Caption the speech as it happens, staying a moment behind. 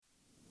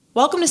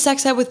Welcome to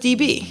Sex Ed with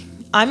DB.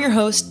 I'm your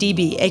host,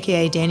 DB,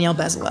 aka Danielle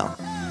Bezalel.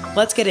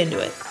 Let's get into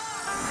it.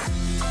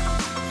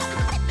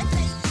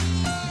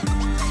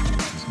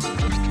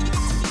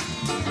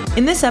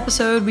 In this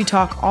episode, we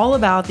talk all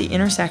about the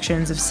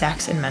intersections of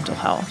sex and mental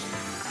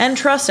health. And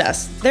trust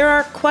us, there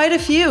are quite a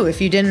few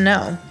if you didn't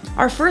know.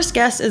 Our first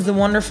guest is the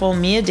wonderful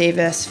Mia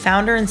Davis,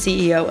 founder and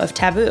CEO of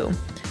Taboo,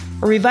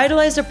 a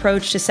revitalized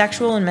approach to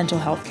sexual and mental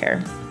health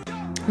care.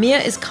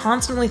 Mia is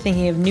constantly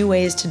thinking of new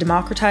ways to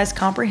democratize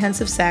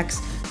comprehensive sex,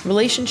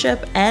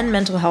 relationship, and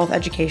mental health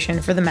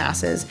education for the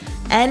masses,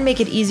 and make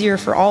it easier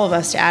for all of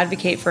us to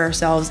advocate for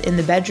ourselves in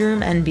the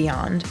bedroom and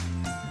beyond.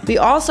 We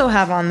also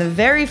have on the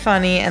very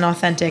funny and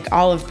authentic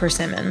Olive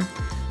Persimmon.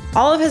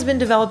 Olive has been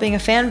developing a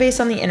fan base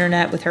on the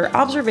internet with her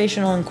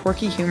observational and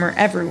quirky humor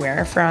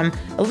everywhere, from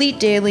Elite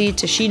Daily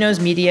to She Knows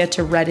Media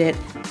to Reddit,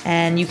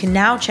 and you can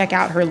now check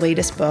out her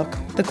latest book,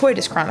 The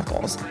Coitus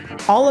Chronicles,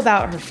 all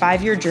about her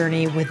 5-year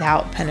journey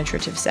without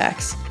penetrative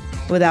sex.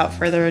 Without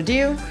further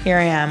ado, here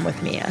I am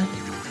with Mia.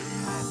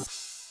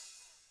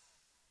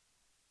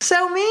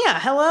 So Mia,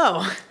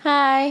 hello.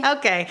 Hi.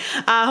 Okay,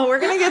 we're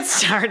gonna get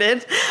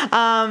started.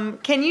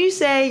 Can you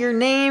say your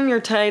name,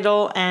 your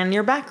title, and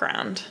your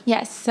background?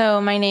 Yes, so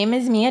my name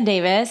is Mia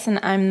Davis, and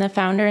I'm the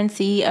founder and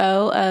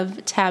CEO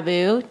of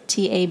Taboo,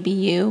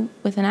 Tabu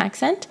with an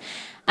accent.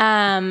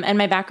 And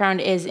my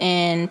background is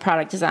in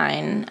product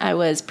design. I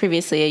was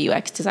previously a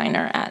UX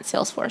designer at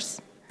Salesforce.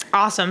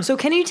 Awesome. So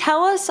can you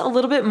tell us a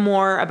little bit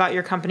more about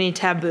your company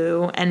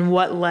Taboo and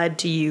what led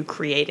to you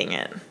creating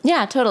it?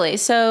 Yeah, totally.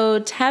 So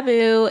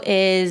Taboo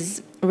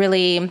is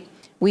really,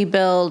 we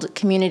build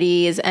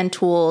communities and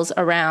tools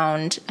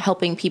around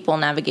helping people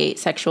navigate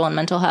sexual and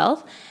mental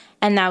health.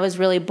 And that was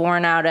really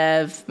born out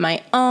of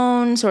my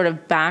own sort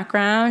of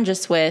background,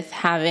 just with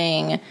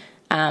having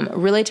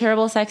really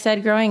terrible sex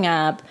ed growing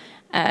up.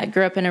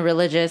 Grew up in a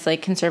religious,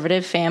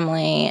 conservative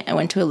family. I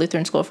went to a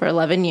Lutheran school for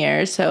 11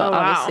 years. So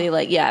obviously,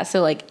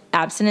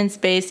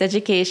 abstinence-based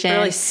education.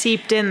 Really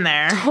seeped in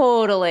there.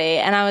 Totally.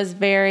 And I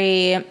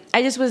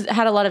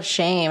had a lot of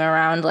shame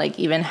around,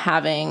 even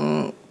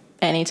having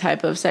any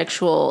type of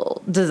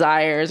sexual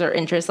desires or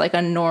interests like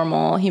a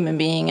normal human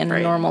being and a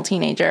normal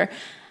teenager.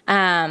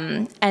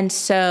 And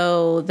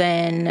so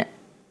then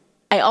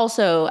I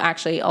also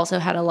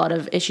had a lot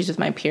of issues with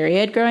my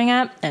period growing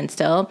up and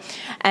still.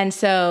 And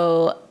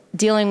so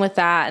dealing with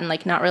that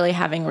and not really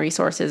having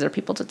resources or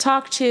people to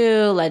talk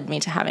to led me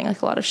to having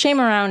a lot of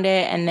shame around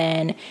it. And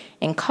then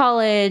in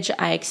college,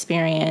 I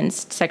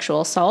experienced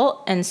sexual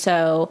assault. And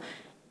so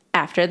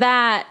after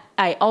that,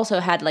 I also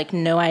had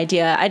no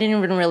idea. I didn't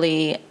even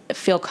really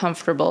feel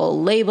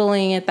comfortable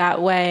labeling it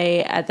that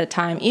way at the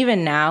time.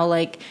 Even now,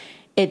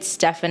 it's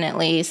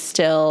definitely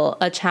still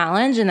a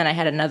challenge. And then I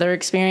had another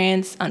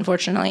experience,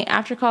 unfortunately,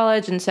 after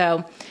college. And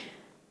so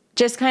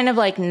just kind of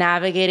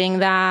navigating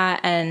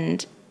that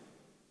and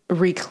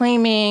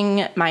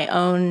reclaiming my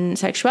own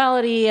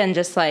sexuality and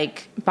just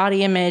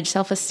body image,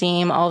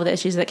 self-esteem, all of the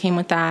issues that came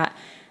with that.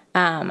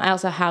 I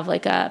also have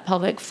a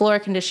pelvic floor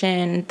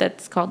condition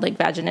that's called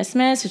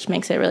vaginismus, which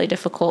makes it really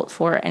difficult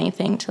for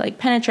anything to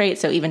penetrate.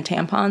 So even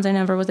tampons I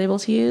never was able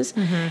to use.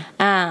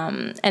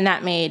 Mm-hmm. And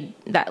that made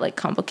that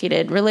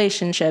complicated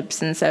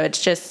relationships. And so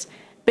it's just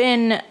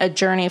been a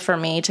journey for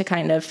me to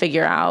kind of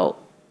figure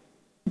out,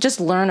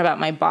 just learn about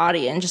my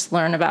body and just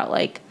learn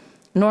about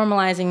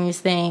normalizing these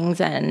things.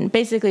 And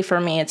basically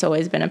for me, it's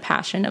always been a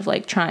passion of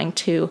trying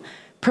to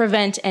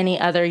prevent any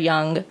other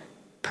young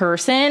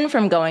person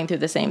from going through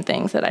the same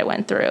things that I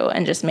went through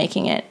and just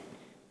making it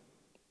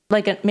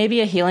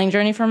maybe a healing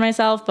journey for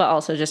myself, but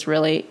also just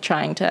really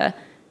trying to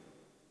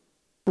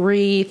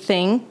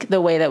rethink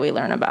the way that we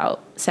learn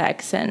about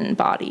sex and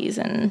bodies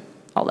and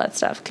all that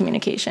stuff,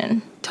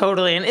 communication.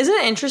 Totally. And isn't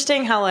it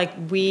interesting how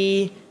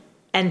we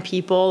and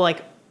people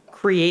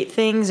create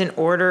things in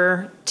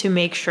order to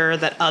make sure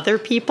that other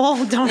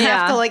people don't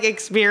have to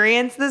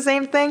experience the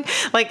same thing?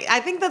 I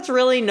think that's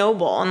really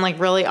noble and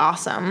really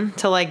awesome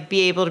to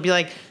be able to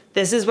be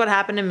this is what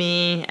happened to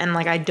me, and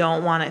I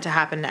don't want it to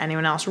happen to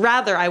anyone else.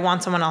 Rather, I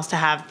want someone else to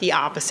have the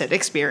opposite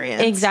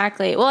experience.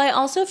 Exactly. Well, I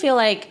also feel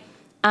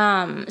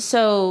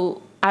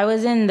so I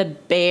was in the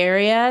Bay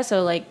Area,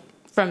 so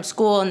from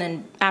school and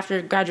then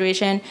after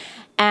graduation,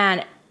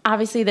 and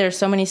obviously there's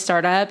so many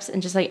startups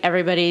and just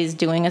everybody's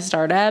doing a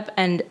startup.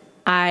 And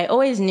I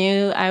always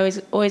knew I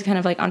was always kind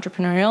of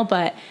entrepreneurial,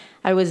 but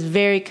I was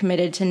very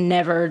committed to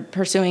never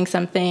pursuing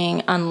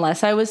something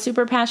unless I was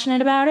super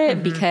passionate about it.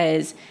 Mm-hmm.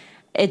 Because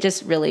it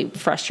just really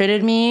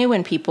frustrated me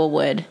when people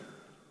would,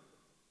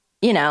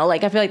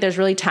 I feel there's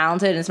really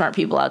talented and smart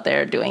people out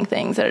there doing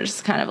things that are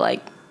just kind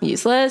of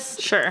useless.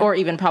 Sure. Or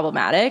even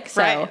problematic.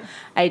 So right.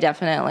 I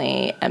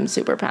definitely am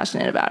super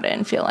passionate about it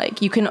and feel I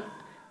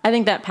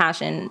think that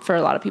passion for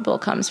a lot of people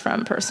comes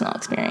from personal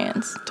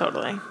experience.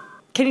 Totally.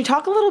 Can you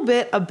talk a little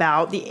bit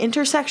about the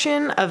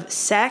intersection of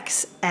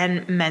sex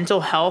and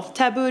mental health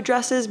Taboo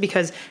addresses?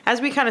 Because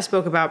as we kind of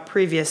spoke about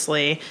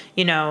previously,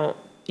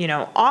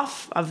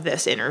 off of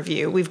this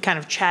interview, we've kind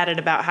of chatted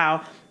about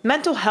how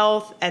mental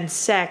health and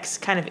sex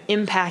kind of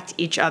impact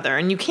each other.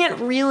 And you can't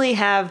really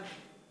have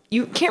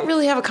you can't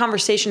really have a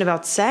conversation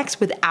about sex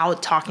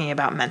without talking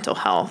about mental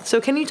health. So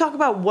can you talk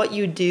about what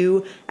you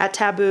do at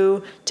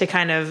Taboo to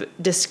kind of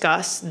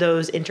discuss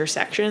those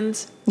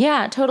intersections?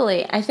 Yeah,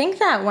 totally. I think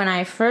that when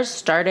I first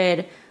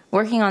started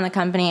working on the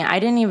company, I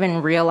didn't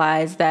even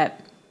realize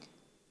that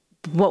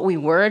what we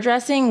were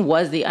addressing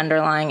was the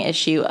underlying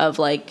issue of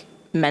like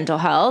mental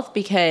health,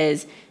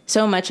 because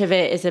so much of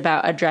it is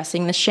about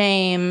addressing the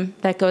shame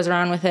that goes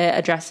around with it,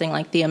 addressing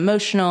like the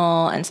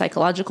emotional and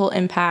psychological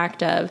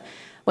impact of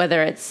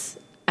whether it's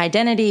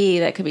identity,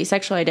 that could be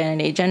sexual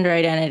identity, gender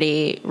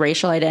identity,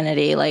 racial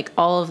identity, like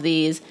all of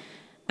these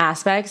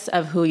aspects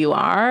of who you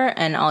are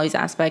and all these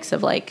aspects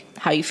of like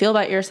how you feel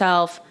about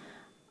yourself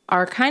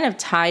are kind of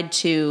tied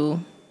to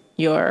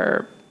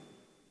they're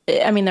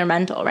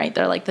mental, right?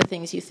 They're like the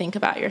things you think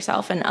about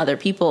yourself and other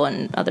people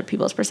and other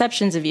people's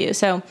perceptions of you.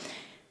 So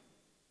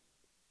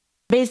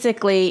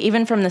basically,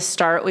 even from the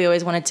start, we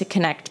always wanted to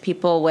connect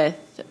people with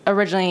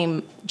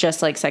originally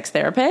just like sex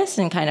therapists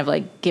and kind of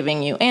like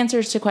giving you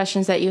answers to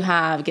questions that you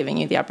have, giving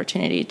you the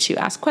opportunity to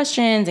ask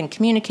questions and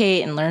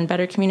communicate and learn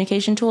better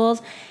communication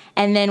tools.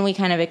 And then we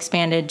kind of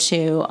expanded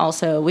to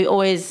also, we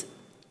always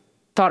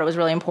thought it was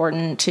really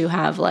important to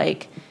have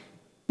like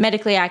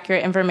medically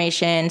accurate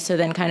information. So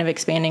then kind of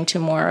expanding to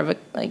more of a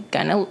like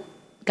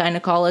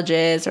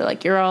gynecologist or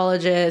like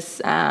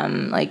urologist,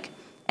 like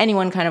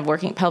anyone kind of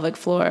working pelvic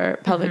floor,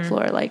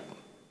 like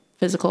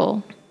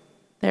physical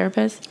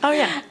therapist. Oh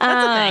yeah,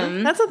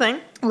 that's a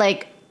thing.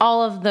 Like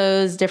all of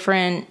those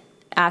different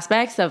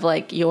aspects of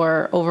like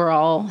your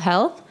overall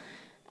health.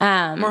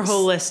 More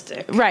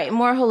holistic. Right,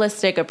 more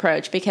holistic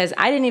approach, because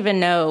I didn't even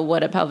know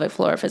what a pelvic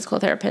floor physical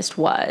therapist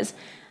was.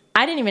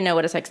 I didn't even know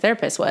what a sex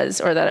therapist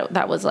was, or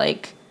that was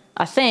like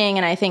a thing.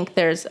 And I think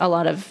there's a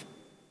lot of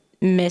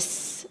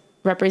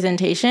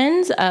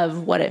misrepresentations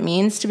of what it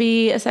means to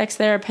be a sex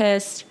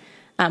therapist,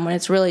 when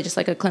it's really just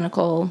like a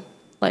clinical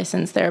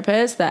licensed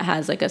therapist that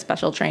has like a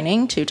special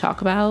training to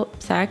talk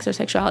about sex or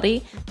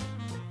sexuality.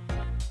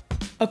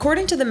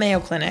 According to the Mayo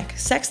Clinic,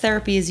 sex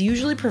therapy is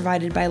usually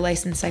provided by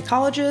licensed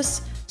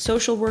psychologists,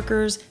 social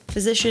workers,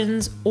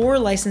 physicians, or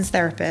licensed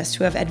therapists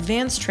who have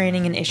advanced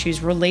training in issues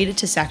related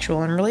to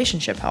sexual and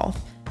relationship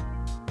health.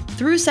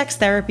 Through sex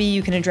therapy,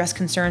 you can address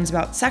concerns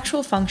about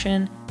sexual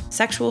function,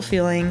 sexual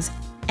feelings,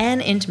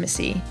 and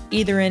intimacy,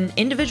 either in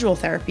individual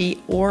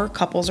therapy or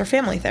couples or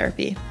family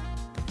therapy.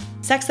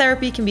 Sex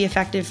therapy can be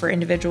effective for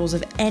individuals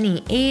of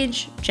any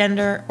age,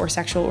 gender, or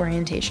sexual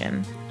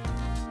orientation.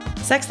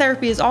 Sex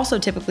therapy is also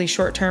typically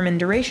short-term in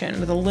duration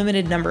with a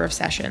limited number of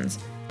sessions.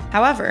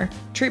 However,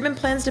 treatment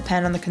plans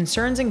depend on the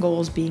concerns and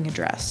goals being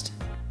addressed.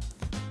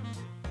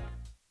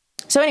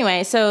 So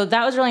anyway, so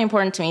that was really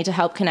important to me to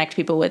help connect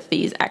people with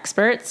these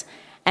experts.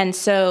 And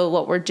so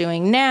what we're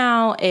doing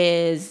now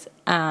is,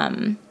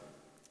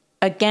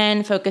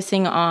 again,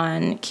 focusing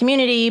on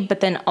community, but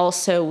then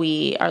also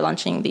we are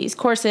launching these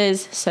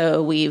courses.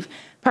 So we've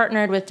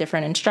partnered with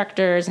different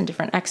instructors and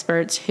different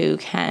experts who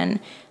can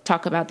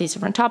talk about these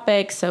different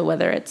topics. So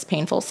whether it's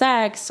painful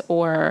sex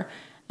or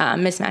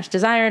mismatched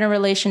desire in a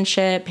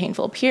relationship,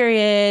 painful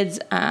periods,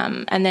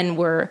 and then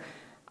we're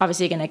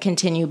obviously going to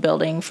continue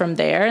building from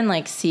there and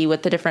like see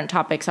what the different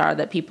topics are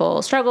that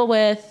people struggle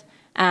with.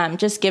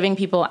 Just giving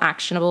people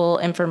actionable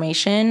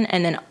information,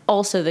 and then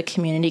also the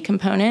community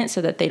component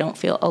so that they don't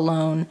feel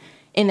alone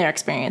in their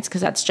experience, because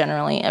that's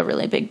generally a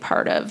really big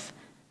part of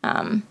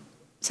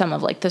some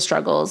of like the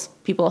struggles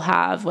people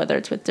have, whether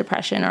it's with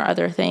depression or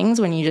other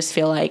things, when you just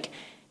feel like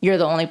you're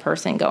the only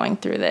person going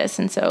through this.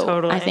 And so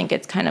totally. I think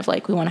it's kind of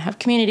like we want to have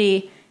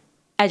community,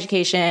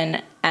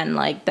 education, and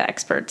like the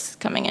experts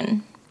coming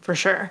in. For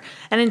sure.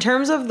 And in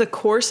terms of the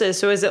courses,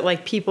 so is it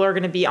like people are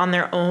going to be on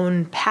their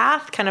own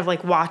path, kind of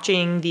like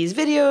watching these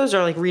videos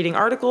or like reading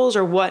articles,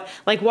 or what?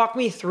 Like walk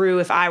me through,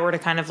 if I were to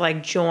kind of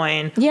like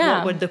join,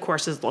 what would the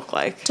courses look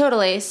like?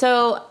 Totally.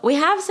 So we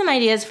have some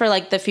ideas for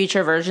like the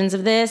future versions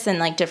of this and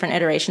like different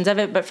iterations of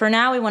it. But for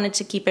now, we wanted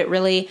to keep it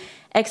really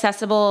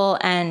accessible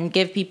and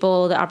give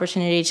people the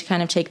opportunity to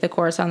kind of take the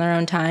course on their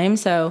own time.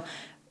 So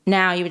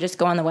now you would just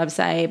go on the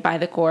website, buy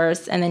the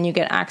course, and then you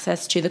get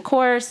access to the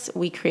course.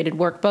 We created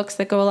workbooks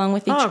that go along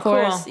with each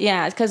course. Cool.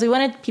 Yeah, because we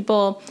wanted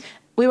people,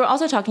 we were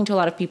also talking to a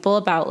lot of people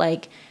about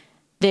like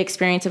the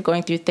experience of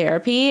going through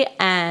therapy.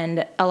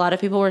 And a lot of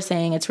people were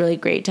saying it's really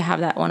great to have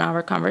that 1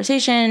 hour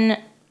conversation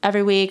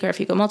every week, or if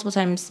you go multiple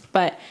times.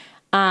 But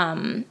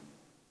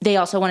they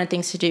also wanted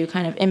things to do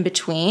kind of in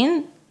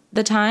between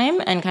the time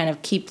and kind of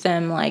keep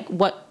them like,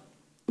 what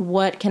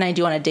can I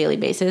do on a daily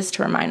basis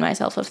to remind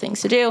myself of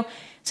things to do?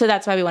 So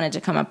that's why we wanted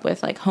to come up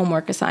with like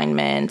homework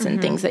assignments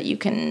and things that you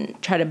can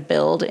try to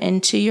build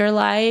into your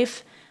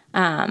life,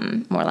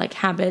 more like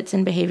habits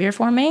and behavior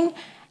forming.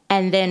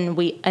 And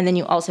then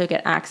you also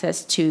get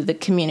access to the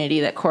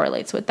community that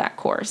correlates with that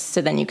course. So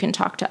then you can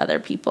talk to other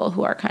people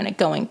who are kind of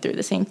going through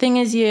the same thing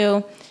as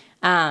you.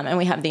 And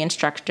we have the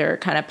instructor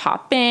kind of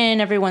pop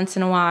in every once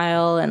in a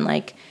while and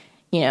like,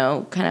 you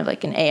know, kind of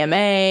like an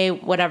AMA,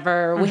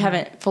 whatever. We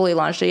haven't fully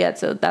launched it yet,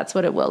 so that's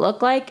what it will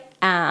look like.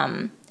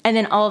 And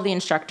then all of the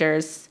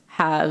instructors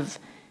have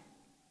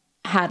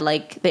had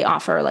like, they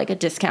offer like a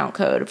discount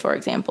code, for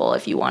example,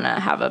 if you want to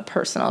have a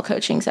personal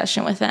coaching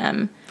session with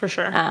them. For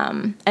sure.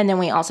 And then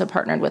we also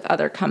partnered with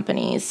other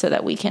companies so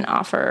that we can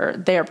offer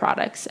their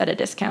products at a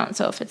discount.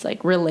 So if it's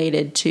like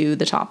related to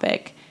the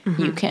topic,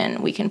 we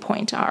can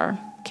point our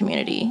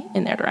community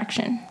in their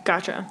direction.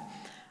 Gotcha.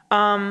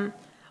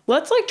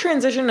 Let's like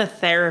transition to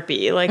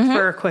therapy, like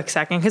for a quick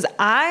second, because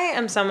I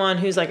am someone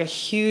who's like a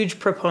huge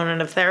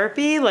proponent of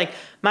therapy. Like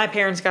my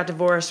parents got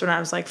divorced when I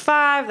was like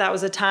 5. That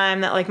was a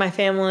time that like my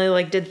family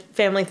like did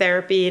family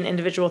therapy and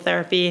individual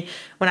therapy.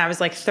 When I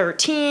was like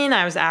 13,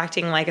 I was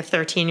acting like a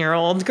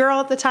 13-year-old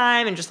girl at the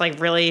time and just like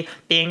really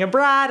being a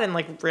brat and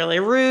like really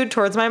rude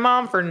towards my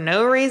mom for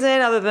no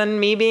reason other than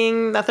me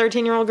being a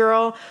 13-year-old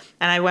girl.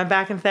 And I went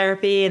back in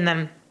therapy, and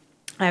then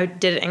I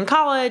did it in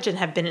college and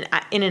have been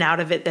in and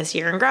out of it this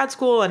year in grad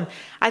school. And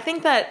I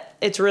think that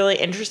it's really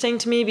interesting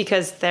to me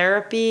because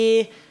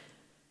therapy,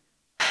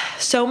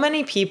 so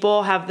many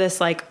people have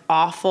this like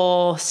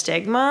awful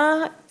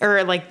stigma,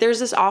 or like there's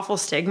this awful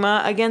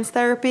stigma against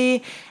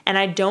therapy. And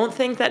I don't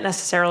think that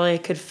necessarily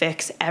could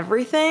fix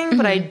everything,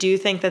 but I do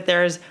think that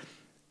there's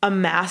a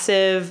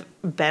massive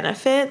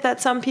benefit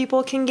that some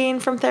people can gain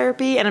from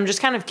therapy. And I'm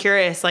just kind of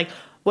curious, like,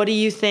 what do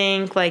you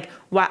think, like,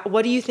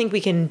 what do you think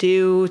we can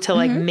do to,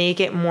 like, make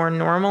it more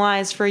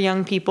normalized for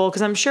young people?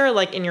 Because I'm sure,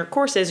 like, in your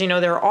courses, you know,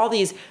 there are all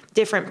these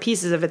different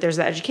pieces of it. There's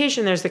the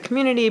education, there's the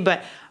community,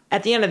 but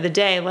at the end of the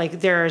day,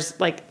 like, there's,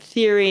 like,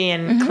 theory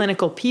and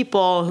clinical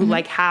people who,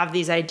 like, have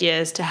these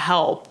ideas to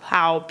help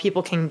how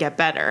people can get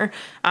better.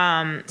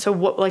 So,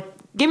 what, like,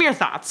 give me your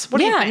thoughts. What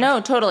do you think? Yeah, no,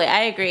 totally.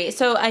 I agree.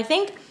 So, I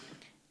think...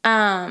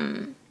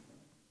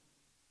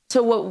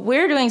 So what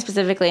we're doing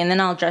specifically, and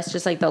then I'll address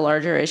just like the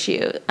larger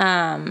issue,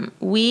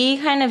 we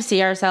kind of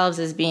see ourselves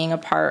as being a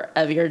part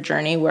of your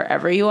journey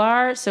wherever you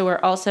are. So we're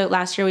also,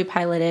 last year we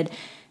piloted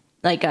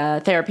like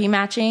a therapy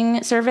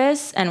matching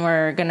service, and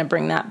we're going to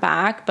bring that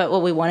back. But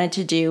what we wanted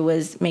to do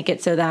was make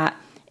it so that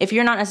if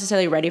you're not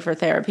necessarily ready for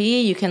therapy,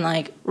 you can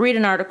like read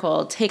an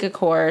article, take a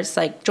course,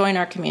 like join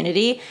our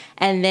community.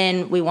 And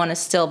then we want to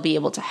still be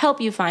able to help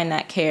you find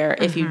that care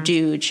if you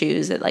do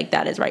choose that like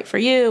that is right for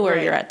you, or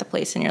you're at the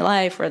place in your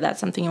life where that's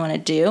something you want to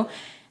do.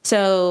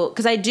 So,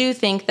 because I do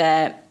think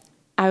that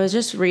I was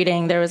just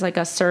reading, there was like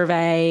a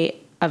survey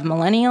of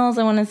millennials,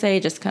 I want to say,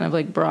 just kind of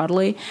like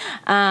broadly.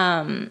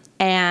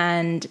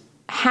 And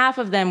half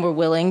of them were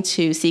willing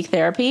to seek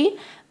therapy,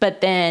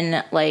 but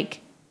then like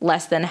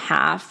less than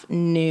half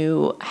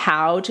knew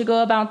how to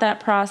go about that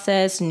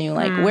process, knew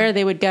like where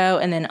they would go.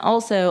 And then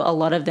also a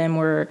lot of them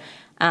were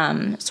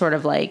sort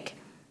of like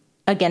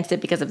against it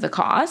because of the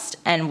cost.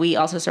 And we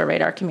also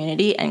surveyed our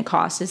community, and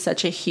cost is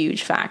such a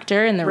huge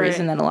factor and the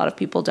reason that a lot of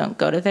people don't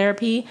go to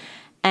therapy,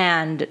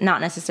 and not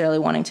necessarily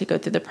wanting to go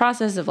through the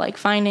process of like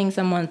finding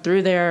someone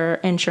through their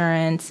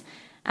insurance.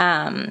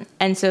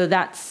 And so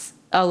that's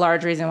a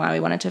large reason why we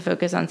wanted to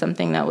focus on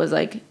something that was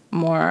like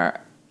more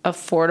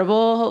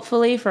affordable,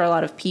 hopefully, for a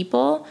lot of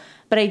people.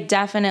 But I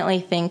definitely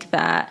think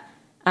that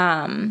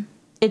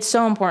it's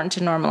so important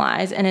to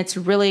normalize, and it's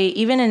really,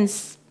 even in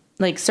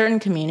like certain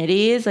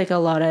communities, like a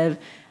lot of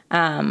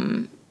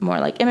more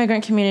like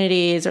immigrant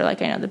communities, or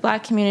like I know the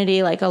Black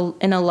community, like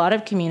in a lot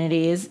of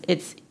communities,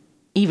 it's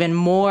even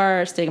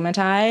more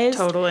stigmatized.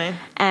 Totally.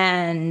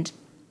 And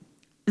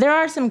there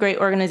are some great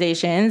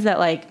organizations that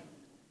like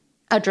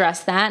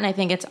address that, and I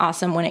think it's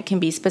awesome when it can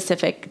be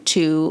specific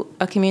to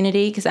a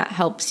community, because that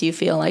helps you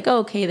feel like, oh,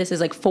 okay, this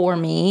is like for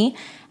me,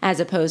 as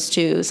opposed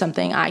to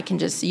something I can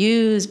just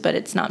use, but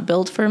it's not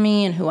built for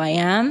me and who I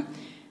am.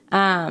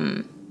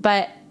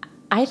 But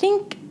I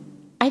think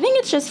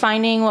it's just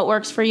finding what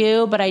works for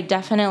you, but I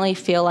definitely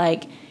feel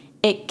like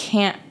it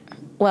can't,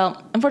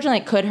 well, unfortunately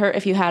it could hurt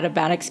if you had a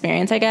bad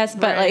experience, I guess,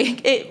 but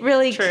like it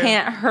really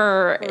can't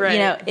hurt, you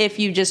know, if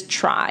you just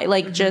try,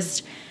 like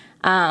just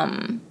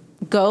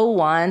go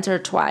once or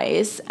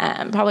twice,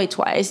 probably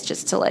twice,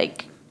 just to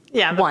like,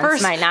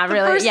 once might not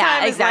really,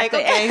 exactly. Like,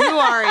 okay, who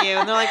are you?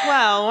 And they're like,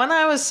 well, when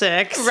I was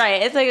 6.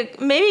 Right. It's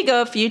like maybe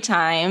go a few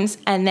times,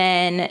 and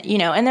then, you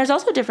know, and there's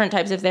also different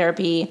types of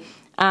therapy.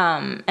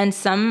 And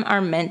some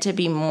are meant to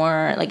be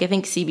more like, I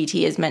think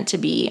CBT is meant to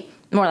be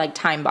more like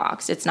time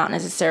boxed. It's not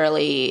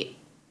necessarily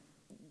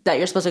that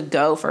you're supposed to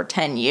go for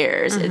 10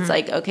 years. It's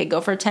like, okay,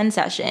 go for 10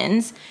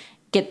 sessions,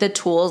 get the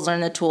tools,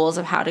 learn the tools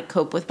of how to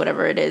cope with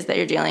whatever it is that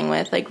you're dealing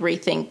with, like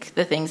rethink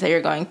the things that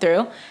you're going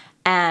through.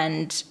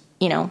 And,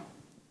 you know,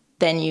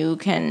 then you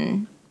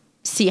can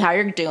see how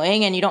you're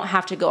doing, and you don't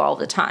have to go all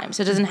the time.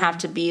 So it doesn't have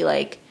to be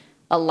like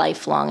a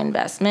lifelong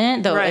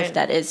investment, though if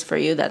that is for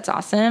you, that's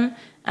awesome.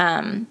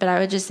 But I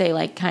would just say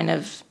like kind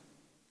of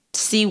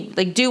see,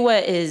 like do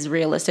what is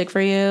realistic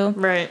for you.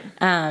 Right.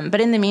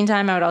 But in the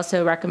meantime, I would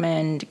also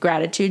recommend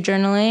gratitude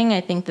journaling.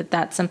 I think that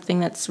that's something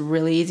that's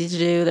really easy to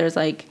do. There's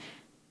like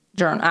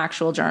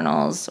actual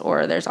journals,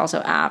 or there's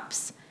also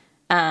apps,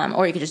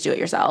 or you could just do it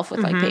yourself with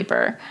like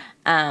paper.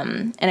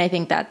 And I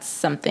think that's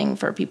something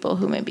for people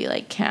who maybe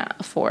like can't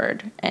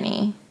afford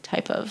any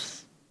type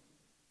of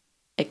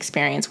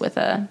experience with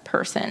a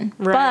person.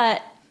 Right.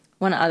 But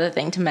one other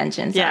thing to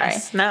mention, sorry.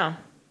 Yes, no.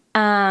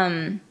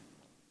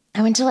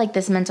 I went to like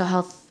this mental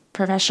health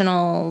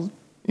professional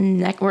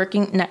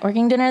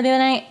networking dinner the other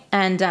night,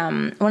 and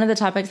one of the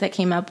topics that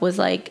came up was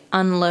like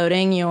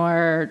unloading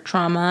your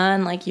trauma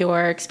and like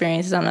your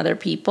experiences on other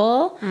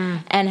people,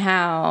 and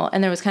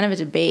there was kind of a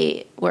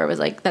debate where it was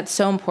like, that's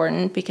so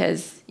important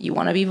because you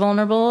want to be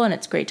vulnerable and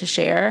it's great to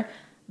share,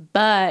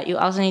 but you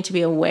also need to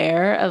be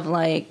aware of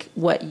like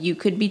what you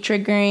could be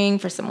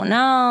triggering for someone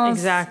else.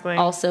 Exactly.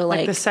 Also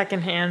like the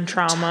secondhand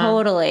trauma.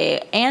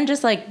 Totally. And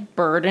just like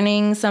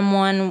burdening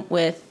someone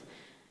with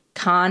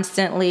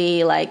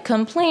constantly like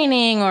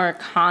complaining or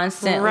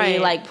constantly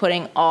like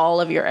putting all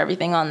of your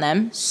everything on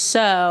them.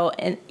 So,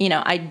 you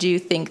know, I do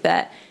think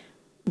that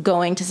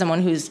going to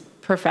someone who's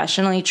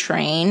professionally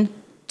trained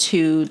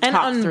to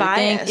talk through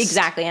things.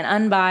 Exactly. And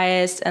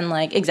unbiased and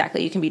like,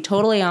 exactly. You can be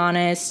totally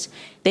honest.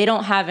 They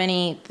don't have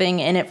anything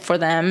in it for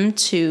them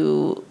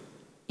to,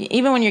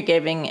 even when you're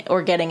giving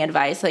or getting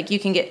advice, like you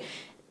can get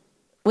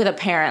with a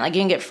parent, like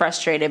you can get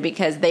frustrated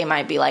because they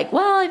might be like,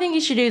 well, I think you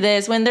should do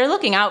this when they're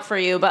looking out for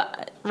you,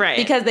 but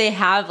because they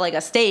have like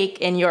a stake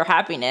in your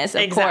happiness,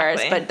 of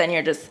course, but then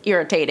you're just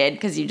irritated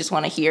because you just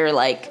want to hear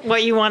like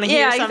what you want to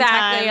hear sometimes.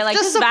 Exactly. You're like,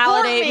 just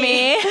validate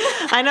me.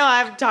 I know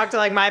I've talked to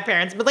like my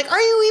parents, but like,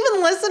 are you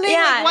even listening?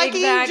 Yeah, like, why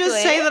can't you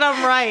just say that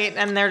I'm right?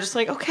 And they're just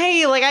like,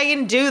 okay, like I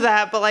can do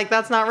that, but like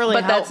that's not really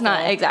helpful. That's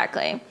not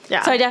exactly.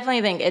 Yeah. So I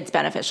definitely think it's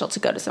beneficial to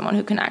go to someone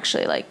who can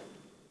actually like,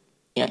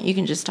 you know, you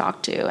can just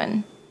talk to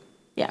and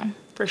yeah.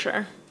 For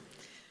sure.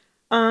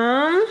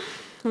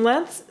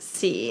 Let's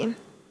see.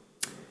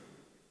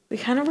 We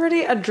kind of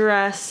already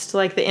addressed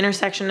like the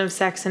intersection of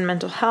sex and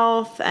mental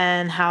health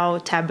and how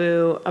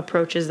taboo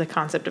approaches the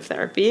concept of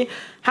therapy.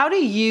 How do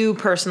you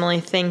personally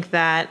think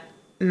that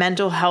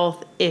mental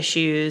health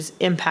issues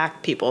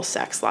impact people's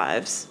sex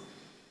lives?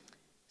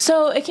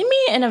 So it can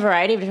be in a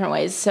variety of different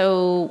ways.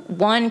 So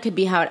one could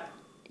be how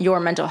your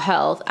mental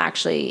health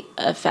actually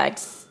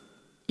affects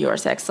your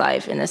sex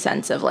life in the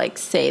sense of like,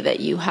 say that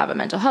you have a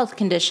mental health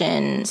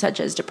condition such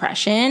as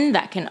depression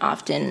that can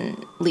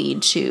often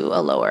lead to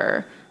a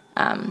lower,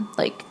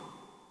 like,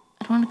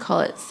 I don't want to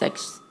call it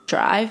sex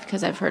drive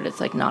because I've heard it's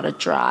like not a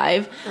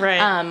drive,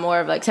 more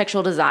of like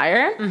sexual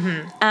desire.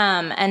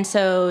 And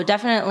so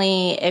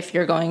definitely if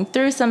you're going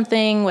through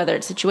something, whether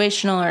it's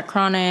situational or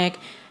chronic,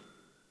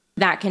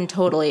 that can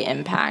totally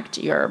impact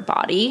your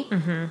body.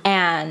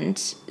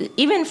 And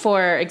even,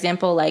 for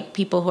example, like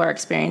people who are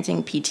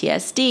experiencing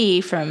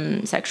PTSD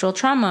from sexual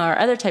trauma or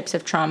other types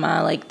of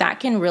trauma, like that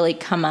can really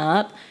come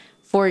up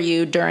for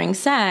you during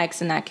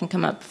sex, and that can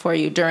come up for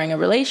you during a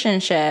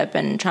relationship,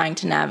 and trying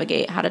to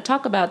navigate how to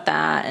talk about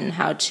that and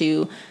how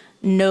to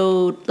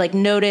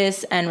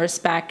notice and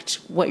respect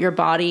what your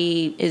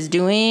body is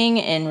doing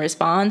in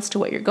response to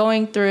what you're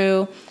going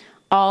through.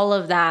 All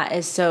of that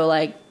is so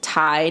like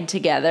tied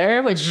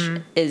together, which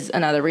is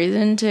another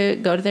reason to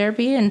go to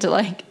therapy and to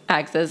like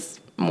access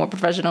more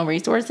professional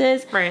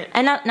resources.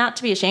 And not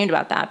to be ashamed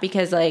about that,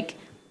 because like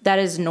that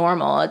is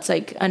normal. It's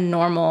like a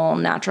normal,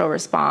 natural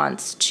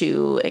response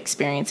to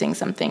experiencing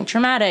something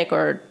traumatic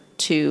or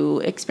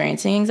to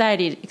experiencing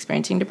anxiety,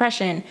 experiencing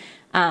depression,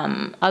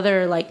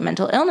 other like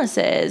mental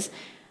illnesses.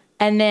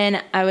 And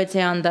then I would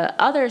say on the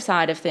other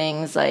side of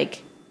things,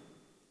 like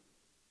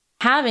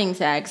having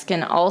sex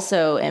can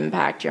also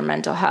impact your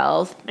mental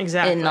health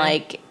in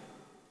like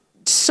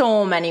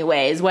so many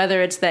ways,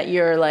 whether it's that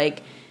you're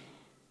like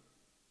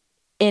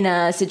in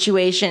a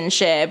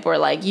situationship or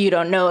like you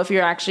don't know if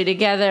you're actually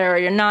together or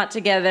you're not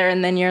together,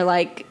 and then you're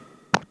like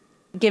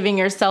giving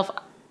yourself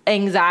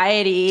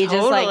anxiety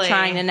just like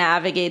trying to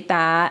navigate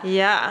that.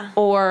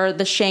 Or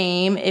the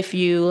shame if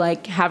you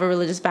like have a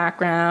religious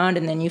background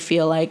and then you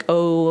feel like,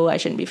 oh, I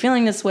shouldn't be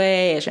feeling this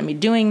way, I shouldn't be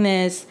doing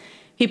this.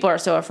 People are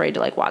so afraid to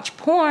like watch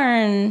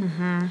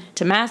porn,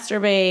 to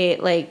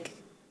masturbate. Like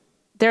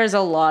there's a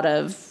lot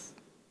of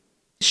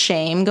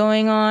shame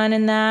going on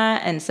in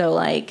that. And so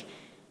like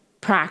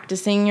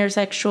practicing your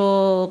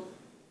sexual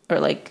or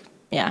like,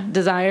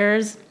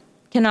 desires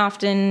can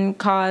often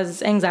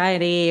cause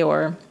anxiety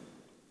or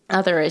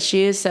other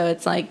issues. So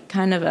it's like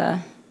kind of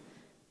a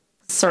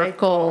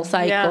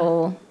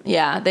cycle.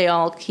 Yeah. They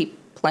all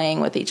keep playing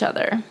with each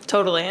other.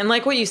 Totally. And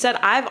like what you said,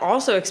 I've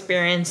also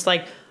experienced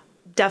like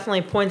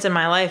definitely points in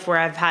my life where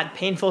I've had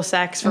painful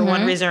sex for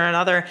one reason or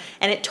another,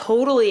 and it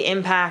totally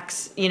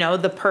impacts, you know,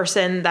 the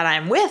person that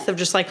I'm with, of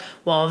just like,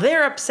 well,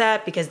 they're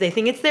upset because they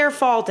think it's their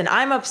fault, and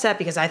I'm upset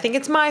because I think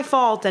it's my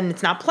fault, and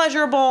it's not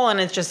pleasurable, and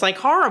it's just like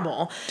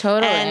horrible.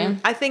 Totally. And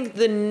I think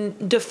the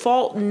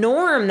default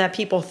norm that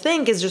people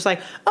think is just like,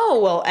 oh,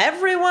 well,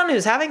 everyone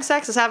who's having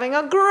sex is having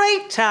a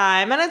great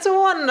time and it's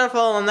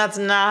wonderful, and that's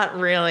not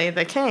really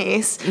the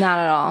case. Not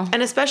at all.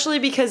 And especially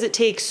because it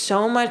takes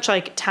so much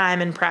like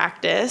time and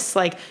practice.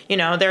 Like, you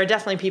know, there are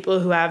definitely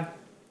people who have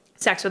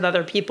sex with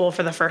other people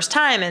for the first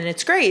time and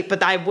it's great,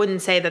 but I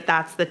wouldn't say that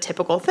that's the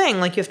typical thing.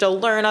 Like you have to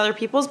learn other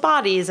people's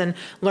bodies and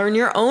learn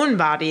your own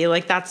body.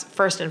 Like that's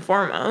first and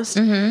foremost.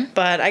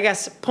 But I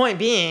guess point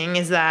being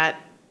is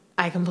that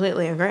I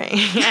completely agree.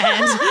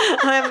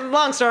 And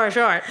long story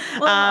short.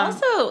 Well, I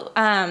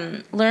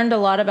also learned a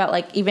lot about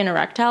like even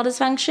erectile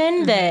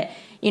dysfunction that,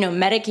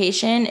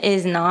 medication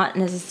is not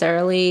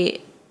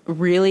necessarily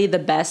really the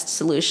best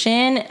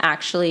solution.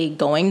 Actually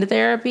going to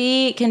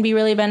therapy can be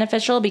really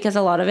beneficial because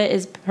a lot of it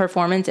is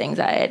performance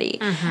anxiety.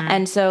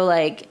 And so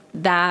like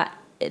that,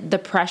 the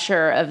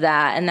pressure of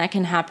that, and that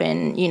can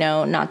happen,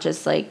 not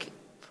just like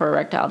for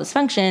erectile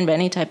dysfunction, but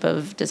any type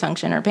of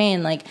dysfunction or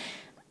pain, like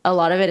a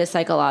lot of it is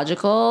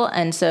psychological.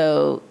 And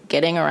so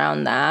getting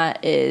around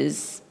that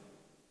is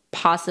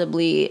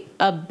possibly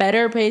a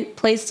better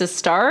place to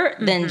start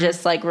than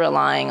just like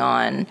relying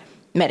on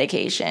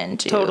medication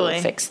to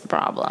fix the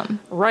problem.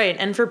 Right.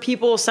 And for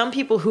some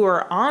people who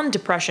are on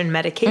depression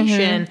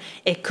medication,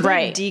 it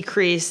could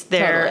decrease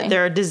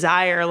their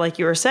desire, like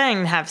you were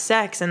saying, to have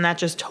sex. And that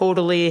just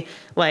totally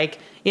like,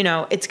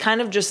 it's kind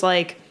of just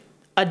like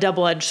a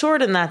double-edged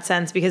sword in that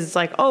sense, because it's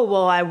like, oh,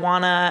 well, I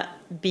want to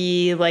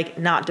be like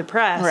not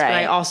depressed, but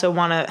I also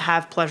want to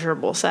have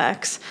pleasurable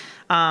sex.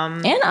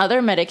 And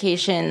other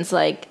medications,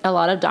 like a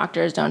lot of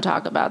doctors don't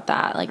talk about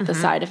that, like the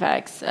side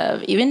effects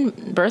of even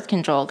birth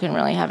control can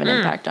really have an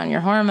impact on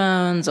your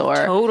hormones, or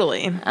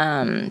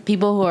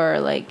people who are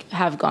like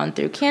have gone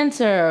through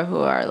cancer, or who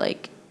are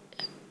like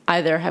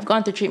either have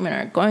gone through treatment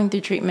or going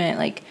through treatment.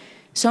 Like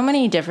so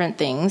many different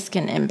things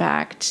can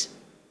impact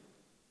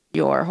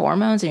your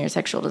hormones and your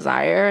sexual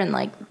desire, and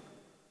like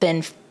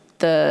then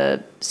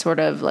the sort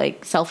of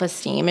like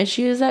self-esteem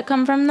issues that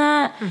come from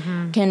that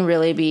can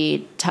really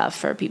be tough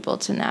for people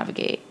to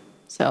navigate.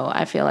 So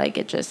I feel like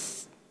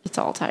it's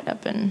all tied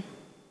up in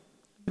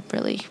a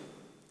really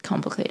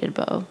complicated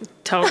bow.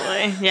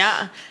 Totally.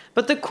 Yeah.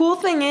 But the cool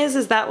thing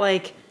is that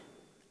like,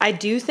 I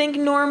do think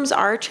norms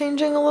are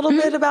changing a little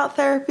bit about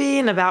therapy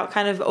and about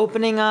kind of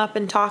opening up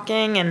and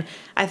talking. And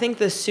I think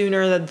the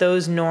sooner that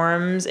those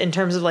norms, in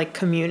terms of like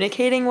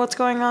communicating what's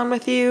going on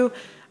with you,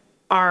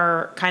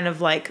 are kind of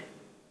like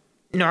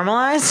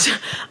normalized,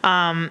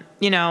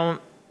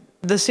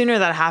 the sooner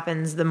that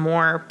happens, the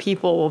more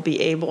people will be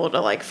able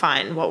to like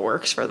find what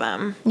works for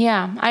them.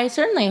 Yeah, I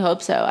certainly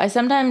hope so. I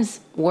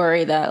sometimes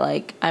worry that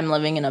like I'm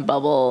living in a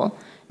bubble,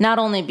 not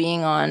only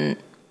being on,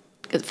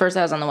 because first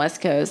I was on the West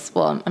Coast.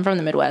 Well, I'm from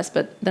the Midwest,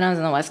 but then I was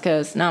on the West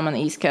Coast. Now I'm on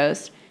the East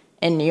Coast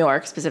in New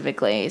York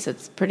specifically. So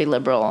it's pretty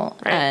liberal.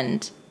 Right.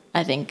 And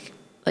I think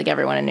like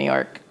everyone in New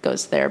York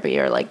goes to therapy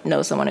or like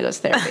knows someone who goes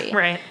to therapy.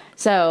 Right.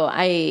 So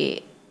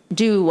I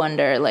do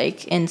wonder,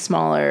 like in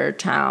smaller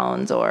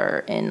towns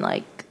or in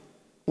like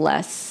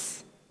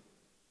less,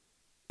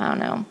 I don't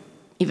know,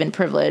 even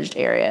privileged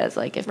areas,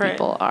 like if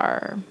people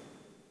are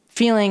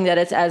feeling that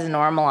it's as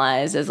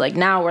normalized as like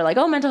now we're like,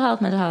 oh, mental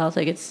health,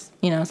 like it's,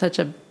 such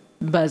a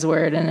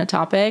buzzword and a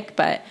topic,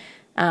 but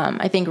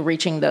I think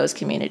reaching those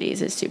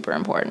communities is super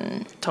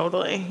important.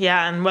 Totally.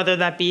 Yeah. And whether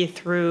that be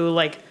through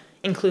like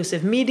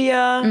inclusive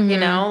media,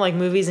 like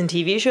movies and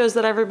TV shows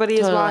that everybody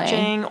is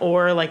watching,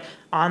 or like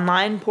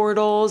online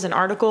portals and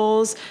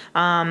articles,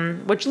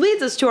 which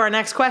leads us to our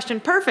next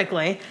question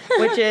perfectly,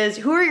 which is,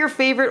 who are your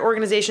favorite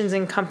organizations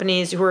and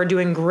companies who are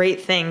doing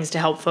great things to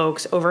help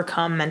folks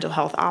overcome mental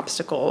health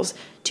obstacles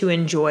to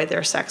enjoy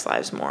their sex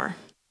lives more?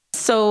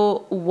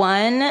 So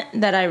one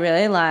that I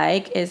really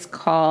like is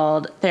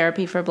called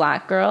Therapy for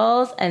Black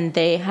Girls, and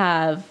they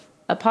have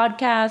a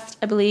podcast,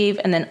 I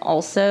believe, and then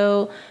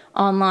also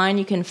online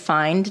you can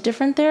find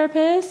different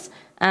therapists.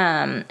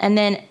 And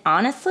then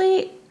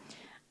honestly,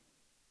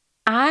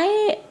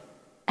 I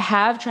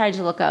have tried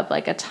to look up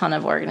like a ton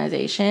of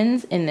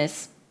organizations in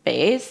this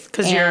space.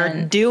 Because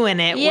you're doing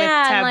it with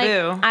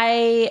Taboo.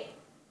 Like,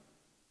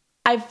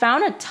 I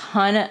found a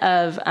ton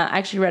of, I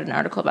actually read an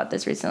article about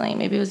this recently.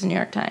 Maybe it was the New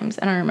York Times.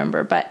 I don't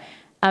remember. But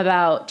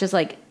about just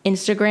like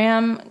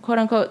Instagram, quote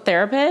unquote,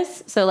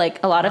 therapists. So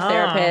like a lot of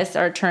therapists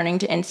are turning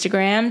to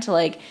Instagram to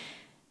like,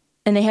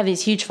 and they have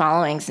these huge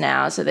followings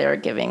now. So they're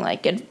giving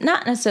like,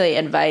 not necessarily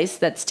advice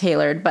that's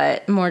tailored,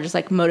 but more just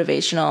like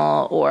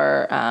motivational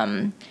or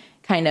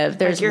kind of,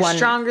 there's like you're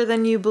stronger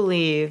than you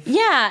believe.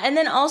 Yeah. And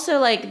then also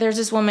like there's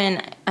this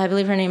woman, I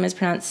believe her name is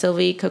pronounced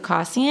Sylvie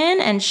Kokossian,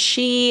 and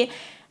she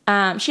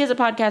has a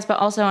podcast, but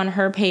also on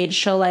her page,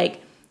 she'll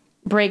like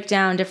break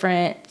down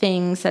different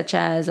things such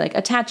as like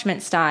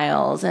attachment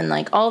styles and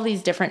like all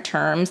these different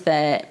terms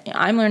that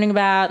I'm learning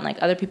about and like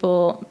other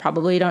people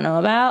probably don't know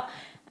about.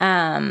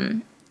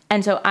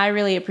 And so I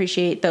really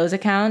appreciate those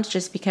accounts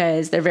just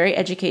because they're very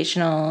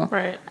educational.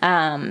 Right.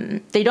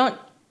 They don't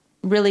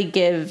really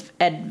give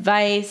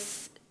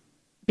advice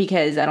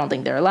because I don't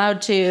think they're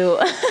allowed to,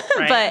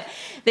 right. But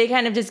they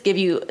kind of just give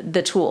you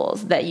the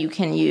tools that you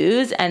can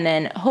use. And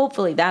then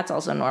hopefully that's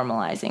also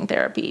normalizing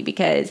therapy,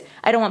 because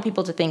I don't want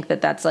people to think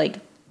that that's like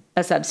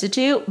a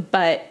substitute,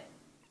 but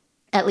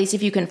at least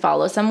if you can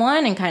follow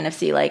someone and kind of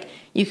see, like,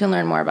 you can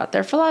learn more about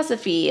their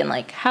philosophy and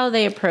like how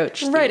they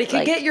approach. Right. It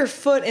can get your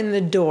foot in the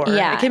door.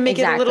 Yeah, it can make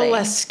it a little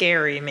less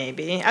scary,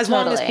 maybe, as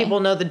long as people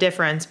know the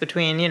difference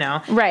between,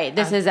 right.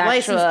 This is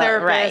actual licensed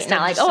therapist, right?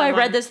 Not like, I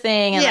read this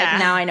thing and like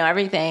now I know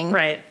everything.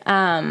 Right.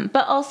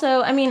 But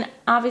also, I mean,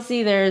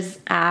 obviously there's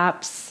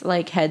apps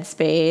like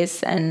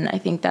Headspace, and I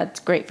think that's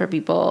great for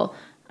people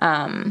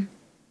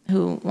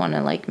who want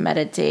to like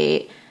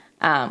meditate.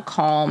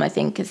 Calm, I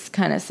think, is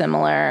kind of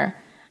similar.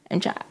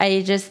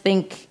 I just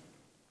think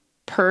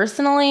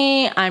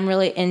personally, I'm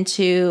really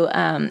into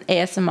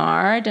ASMR.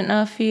 I don't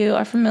know if you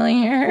are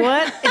familiar.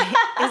 What?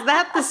 Is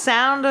that the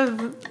sound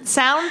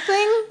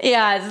thing?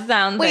 Yeah, it's a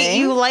sound thing. Wait,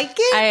 you like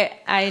it?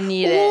 I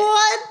need it.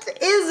 What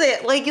is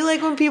it? Like, you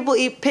like when people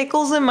eat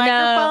pickles in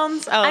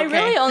microphones? No, I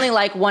really only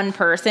like one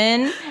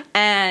person,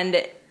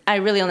 and I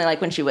really only like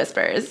when she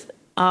whispers.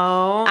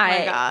 Oh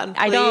my God.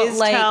 I don't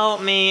like, tell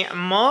me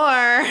more.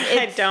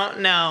 I don't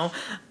know.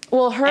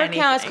 Well, her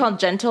account is called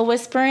Gentle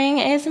Whispering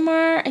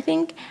ASMR, I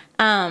think.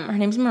 Her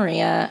name's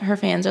Maria. Her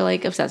fans are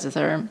like obsessed with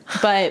her.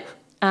 But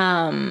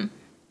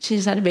she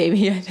just had a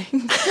baby, I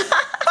think.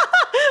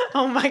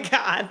 Oh my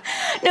God.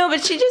 No,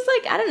 but she just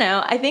like, I don't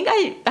know. I think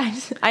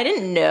I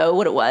didn't know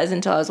what it was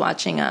until I was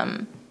watching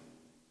have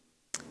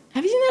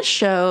you seen that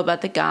show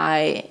about the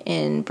guy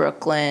in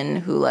Brooklyn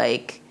who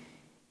like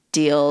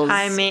deals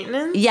High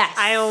Maintenance? Yes.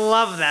 I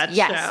love that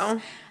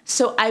show.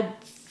 So I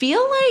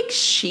feel like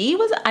she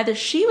was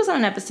on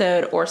an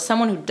episode or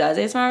someone who does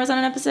ASMR was on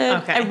an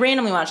episode. Okay. I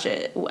randomly watched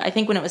it. I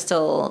think when it was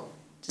still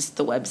just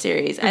the web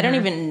series. I don't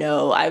even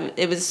know.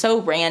 It was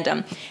so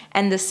random.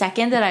 And the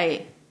second that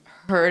I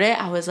heard it,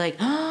 I was like,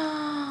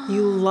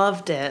 you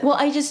loved it. Well,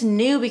 I just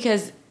knew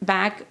because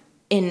back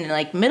in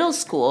like middle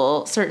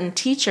school, certain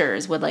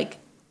teachers would like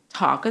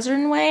talk a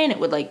certain way and it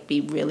would like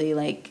be really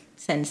like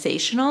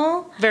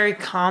sensational. Very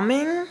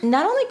calming?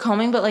 Not only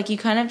calming, but like you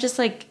kind of just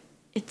like,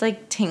 it's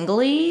like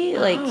tingly,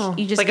 like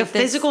you just like a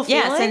physical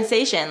feeling? Yeah,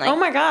 sensation. Like, oh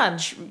my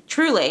God.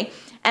 Truly.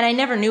 And I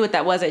never knew what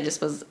that was. I just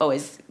was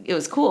always, it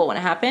was cool when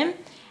it happened.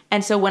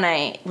 And so when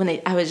I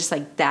was just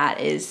like, that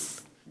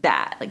is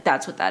that. Like,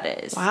 that's what that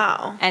is.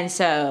 Wow. And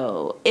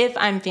so if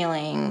I'm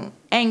feeling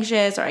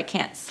anxious or I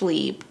can't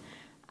sleep,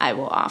 I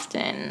will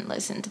often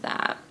listen to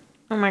that.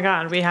 Oh my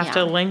God, we have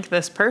to link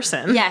this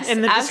person yes,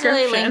 in the description.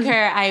 Absolutely link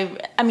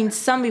her. I mean,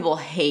 some people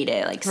hate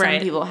it. Like, some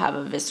people have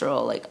a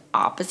visceral, like,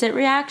 opposite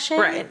reaction.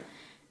 Right.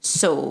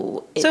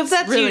 So if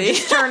that's really, you,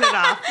 just turn it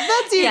off.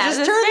 That's you, just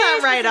turn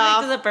that right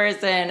off. To the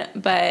person.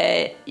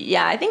 But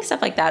yeah, I think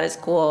stuff like that is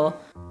cool.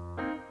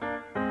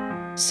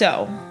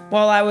 So,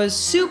 while I was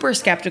super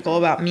skeptical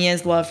about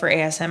Mia's love for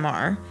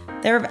ASMR,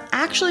 there have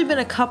actually been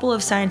a couple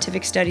of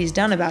scientific studies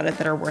done about it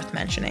that are worth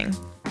mentioning.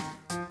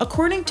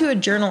 According to a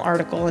journal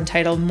article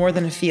entitled More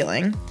Than a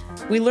Feeling,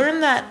 we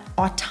learned that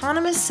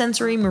autonomous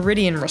sensory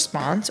meridian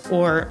response,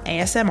 or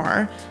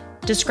ASMR,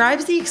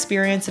 describes the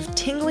experience of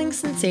tingling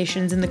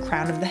sensations in the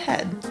crown of the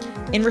head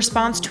in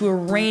response to a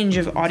range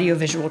of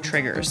audiovisual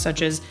triggers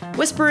such as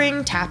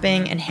whispering,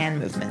 tapping, and hand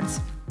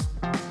movements.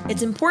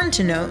 It's important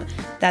to note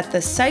that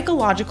the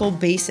psychological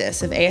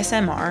basis of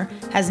ASMR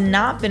has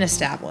not been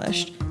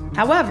established.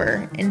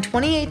 However, in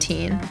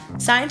 2018,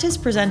 scientists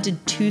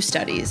presented 2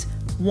 studies,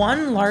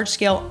 one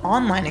large-scale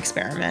online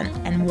experiment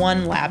and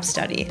one lab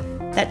study,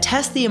 that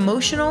test the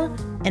emotional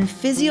and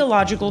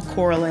physiological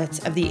correlates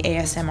of the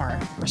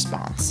ASMR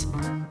response.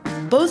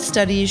 Both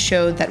studies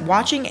showed that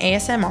watching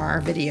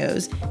ASMR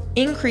videos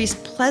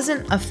increased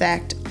pleasant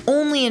effect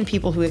only in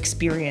people who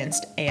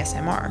experienced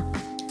ASMR.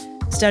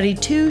 Study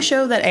 2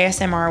 showed that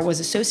ASMR was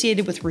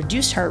associated with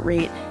reduced heart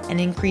rate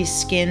and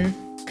increased skin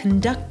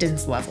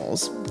conductance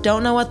levels.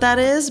 Don't know what that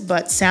is,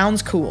 but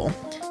sounds cool.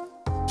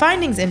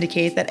 Findings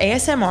indicate that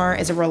ASMR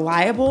is a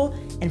reliable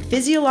and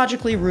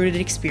physiologically rooted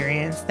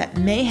experience that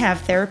may have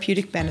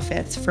therapeutic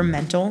benefits for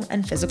mental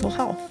and physical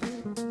health.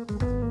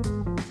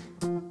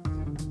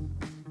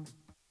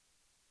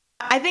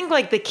 I think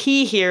like the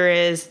key here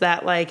is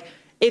that like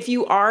if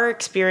you are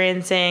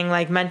experiencing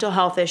like mental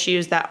health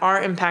issues that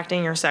are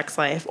impacting your sex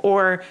life,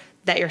 or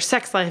that your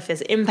sex life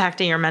is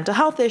impacting your mental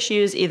health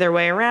issues, either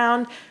way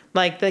around,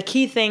 like the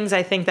key things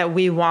I think that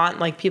we want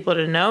like people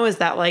to know is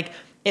that like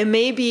it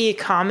may be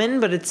common,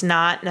 but it's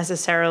not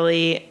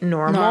necessarily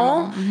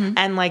normal. Mm-hmm.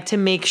 And like to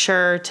make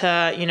sure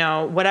to, you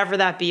know, whatever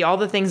that be, all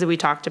the things that we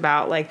talked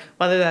about, like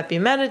whether that be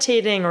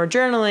meditating or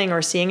journaling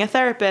or seeing a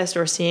therapist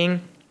or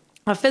seeing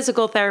a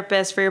physical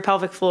therapist for your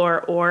pelvic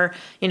floor, or,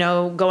 you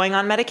know, going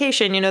on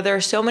medication. You know, there are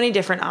so many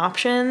different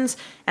options.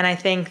 And I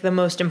think the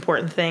most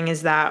important thing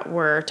is that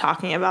we're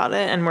talking about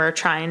it and we're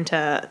trying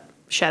to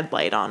shed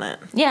light on it.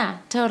 Yeah,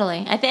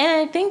 totally. I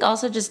think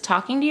also just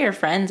talking to your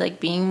friends,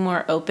 like being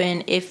more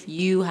open if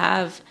you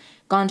have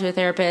gone to a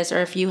therapist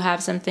or if you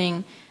have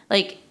something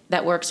like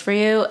that works for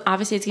you.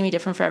 Obviously, it's going to be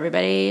different for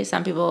everybody.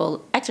 Some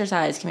people,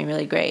 exercise can be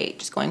really great.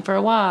 Just going for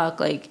a walk,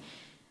 like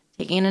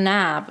taking a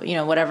nap, you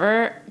know,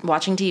 whatever,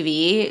 watching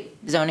TV,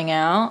 zoning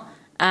out.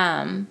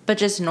 But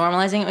just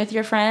normalizing it with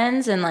your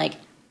friends and like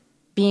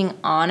being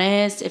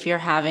honest if you're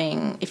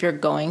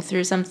going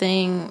through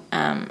something.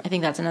 I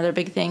think that's another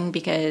big thing,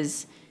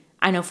 because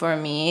I know for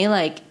me,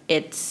 like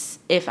it's,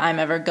 if I'm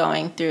ever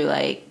going through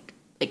like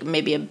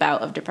maybe a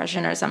bout of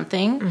depression or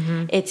something,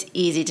 mm-hmm. It's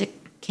easy to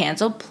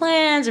cancel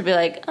plans or be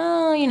like,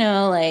 oh, you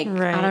know, like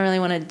right. I don't really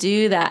want to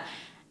do that.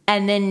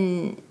 And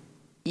then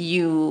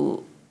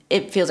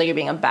it feels like you're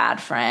being a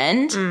bad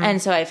friend. Mm.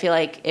 And so I feel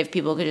like if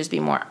people could just be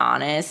more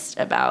honest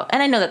about,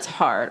 and I know that's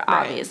hard,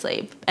 right.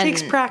 Obviously. It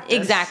takes practice.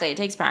 Exactly. It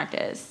takes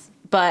practice.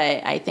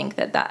 But I think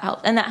that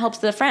helps. And that helps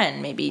the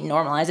friend maybe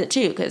normalize it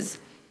too, because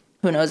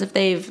who knows if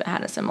they've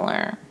had a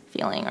similar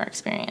feeling or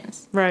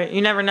experience. Right.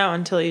 You never know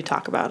until you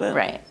talk about it.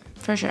 Right.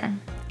 For sure.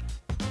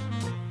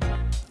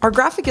 Our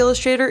graphic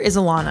illustrator is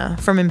Alana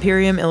from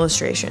Imperium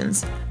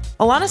Illustrations.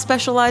 Alana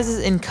specializes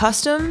in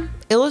custom,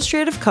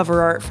 illustrative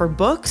cover art for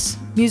books,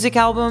 music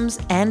albums,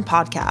 and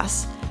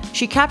podcasts.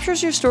 She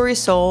captures your story's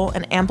soul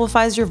and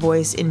amplifies your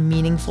voice in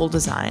meaningful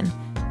design.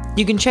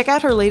 You can check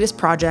out her latest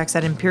projects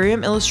at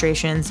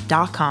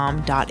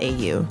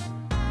imperiumillustrations.com.au.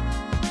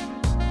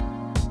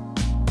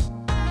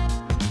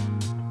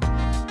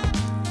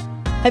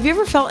 Have you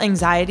ever felt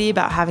anxiety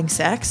about having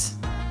sex?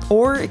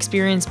 Or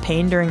experienced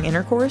pain during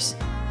intercourse?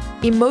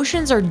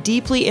 Emotions are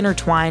deeply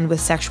intertwined with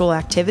sexual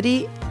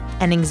activity,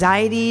 and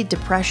anxiety,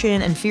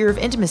 depression, and fear of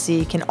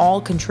intimacy can all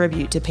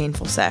contribute to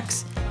painful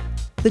sex.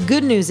 The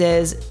good news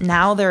is,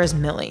 now there is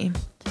Millie,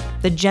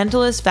 the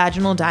gentlest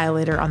vaginal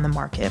dilator on the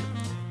market.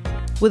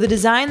 With a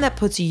design that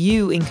puts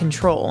you in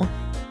control,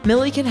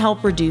 Millie can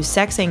help reduce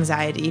sex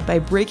anxiety by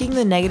breaking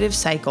the negative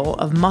cycle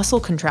of muscle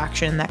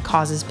contraction that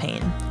causes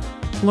pain.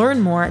 Learn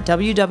more at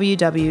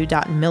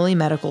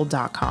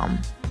www.milliemedical.com.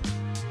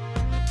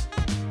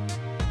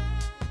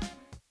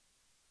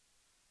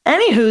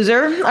 Any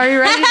Hooser, are you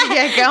ready to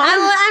get going?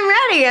 I'm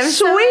ready. I'm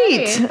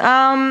Sweet. So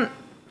ready.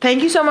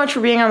 Thank you so much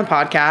for being on the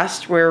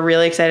podcast. We're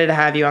really excited to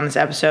have you on this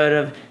episode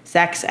of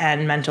Sex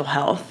and Mental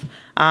Health.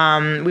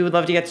 We would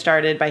love to get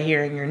started by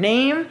hearing your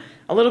name,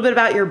 a little bit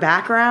about your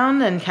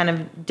background, and kind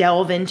of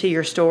delve into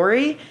your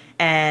story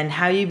and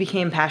how you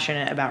became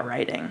passionate about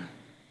writing.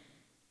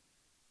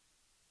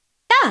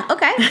 Yeah,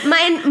 okay.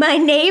 My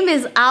name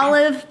is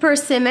Olive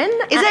Persimmon.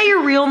 Is that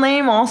your real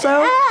name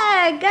also?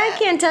 I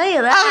can't tell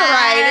you that. All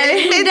right.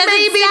 It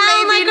doesn't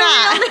sound like a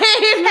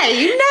real name. Hey,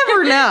 you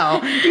never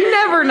know. You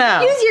never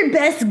know. Use your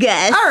best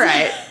guess. All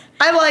right.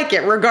 I like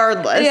it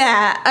regardless.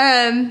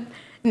 Yeah.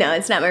 No,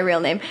 it's not my real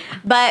name.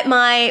 But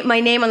my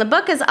name on the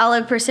book is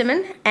Olive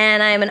Persimmon,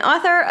 and I am an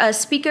author, a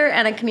speaker,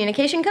 and a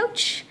communication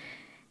coach.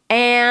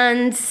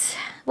 And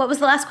what was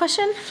the last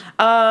question?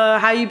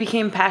 How you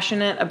became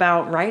passionate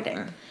about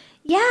writing.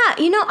 Yeah,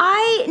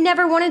 I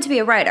never wanted to be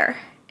a writer.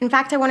 In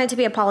fact, I wanted to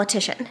be a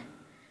politician.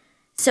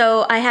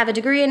 So I have a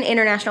degree in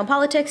international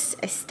politics.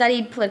 I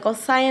studied political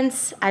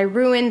science. I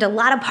ruined a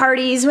lot of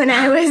parties when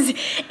I was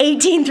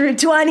 18 through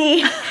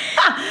 20.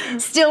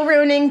 Still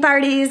ruining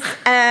parties,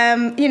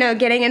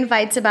 getting in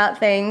fights about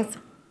things.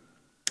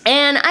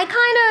 And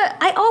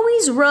I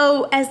always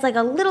wrote as like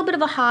a little bit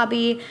of a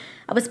hobby.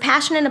 I was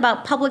passionate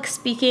about public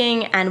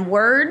speaking and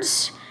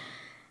words.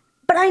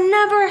 But I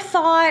never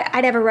thought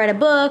I'd ever write a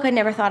book. I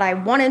never thought I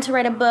wanted to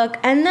write a book.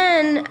 And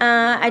then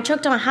I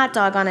choked on a hot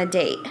dog on a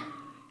date.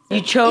 You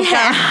choked on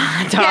a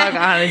hot dog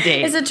on a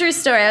date. It's a true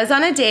story. I was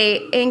on a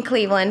date in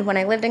Cleveland when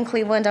I lived in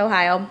Cleveland,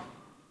 Ohio.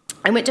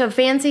 I went to a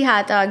fancy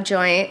hot dog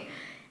joint,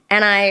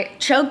 and I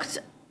choked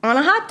on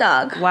a hot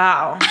dog.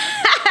 Wow.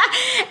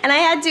 And I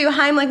had to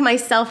Heimlich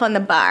myself on the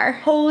bar.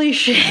 Holy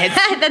shit. I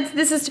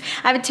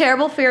have a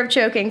terrible fear of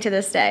choking to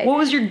this day. What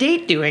was your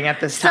date doing at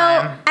this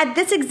time? So at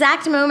this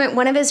exact moment,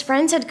 one of his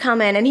friends had come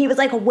in, and he was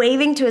like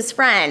waving to his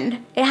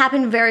friend. It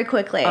happened very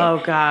quickly.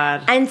 Oh,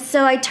 God. And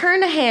so I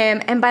turn to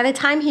him, and by the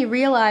time he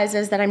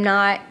realizes that I'm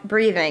not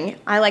breathing,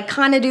 I like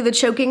kind of do the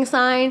choking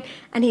sign,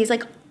 and he's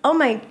like, oh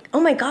my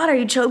God, are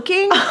you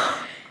choking?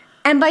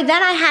 And by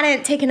then I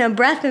hadn't taken a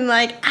breath in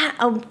like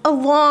a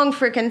long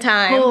freaking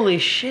time. Holy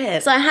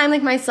shit. So I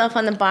Heimlich myself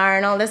on the bar,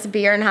 and all this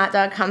beer and hot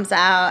dog comes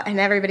out, and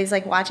everybody's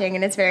like watching,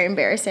 and it's very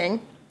embarrassing.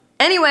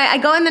 Anyway, I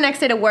go in the next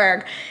day to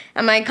work,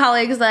 and my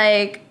colleague's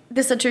like,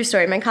 this is a true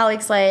story. My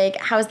colleague's like,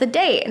 how was the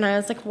date? And I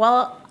was like,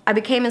 well, I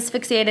became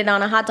asphyxiated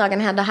on a hot dog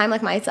and had to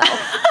Heimlich myself.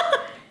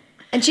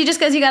 And she just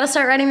goes, you got to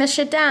start writing this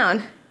shit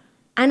down.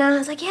 And I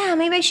was like, yeah,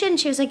 maybe I should. And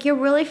she was like, you're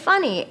really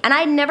funny. And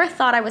I never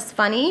thought I was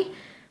funny.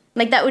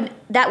 Like, that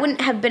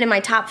wouldn't have been in my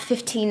top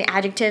 15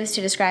 adjectives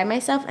to describe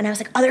myself. And I was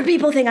like, other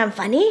people think I'm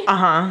funny?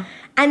 Uh-huh.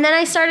 And then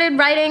I started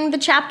writing the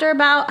chapter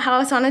about how I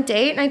was on a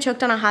date and I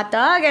choked on a hot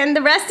dog, and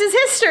the rest is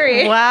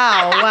history.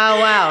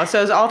 Wow.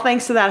 So it's all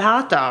thanks to that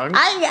hot dog.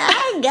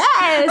 I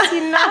guess,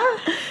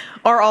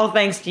 Or all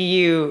thanks to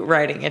you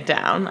writing it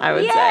down, I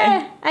would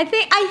say. I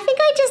think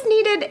I just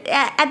needed,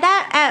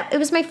 it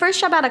was my first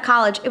job out of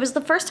college. It was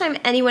the first time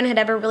anyone had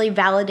ever really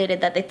validated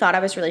that they thought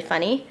I was really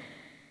funny.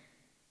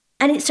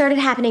 And it started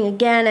happening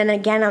again and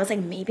again. I was like,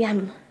 maybe I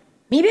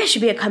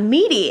should be a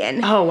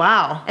comedian. Oh,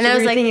 wow. And so I was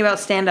were you like, thinking about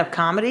stand-up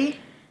comedy?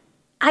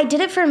 I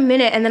did it for a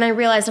minute, and then I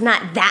realized I'm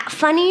not that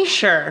funny.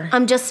 Sure.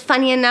 I'm just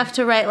funny enough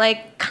to write,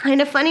 like, kind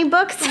of funny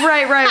books.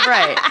 Right. Well,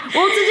 it's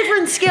a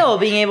different skill,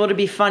 being able to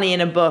be funny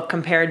in a book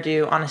compared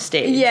to on a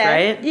stage,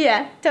 right?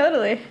 Yeah,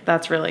 totally.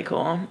 That's really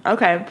cool.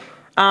 Okay.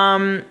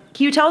 Can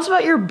you tell us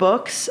about your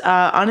books,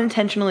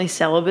 Unintentionally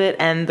Celibate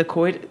and The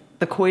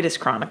Coitus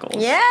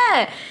Chronicles?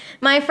 Yeah.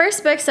 My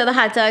first book, so the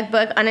hot dog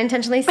book,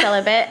 Unintentionally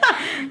Celibate,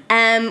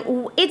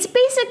 it's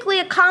basically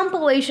a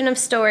compilation of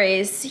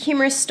stories,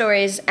 humorous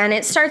stories, and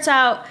it starts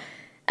out,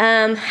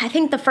 I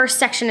think the first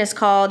section is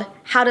called,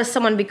 How Does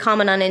Someone Become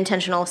an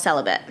Unintentional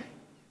Celibate?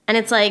 And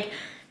it's like,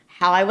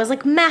 how I was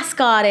like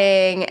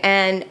mascotting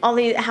and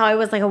how I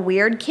was like a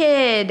weird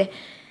kid.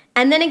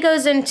 And then it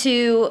goes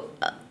into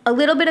a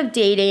little bit of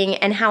dating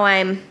and how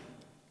I'm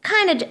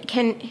kind of,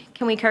 can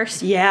we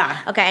curse?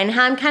 Yeah. Okay, and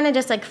how I'm kind of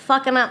just like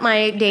fucking up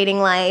my dating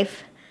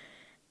life.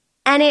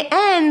 And it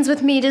ends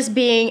with me just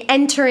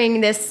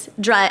entering this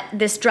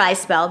dry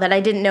spell that I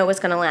didn't know was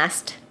going to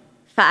last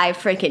 5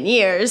 freaking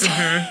years. If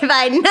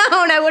I'd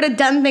known, I would have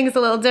done things a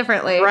little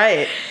differently.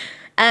 Right.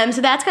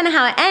 So that's kind of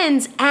how it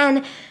ends.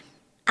 And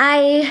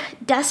I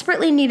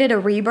desperately needed a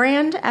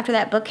rebrand after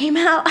that book came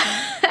out.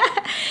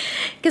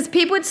 Because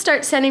people would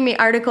start sending me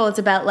articles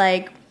about,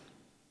 like,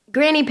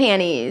 granny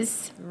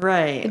panties.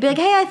 Right. It'd be like,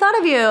 hey, I thought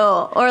of you.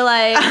 Or,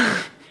 like,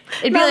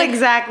 it'd be Not like,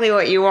 exactly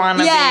what you want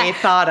to be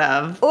thought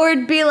of. or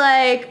it'd be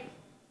like,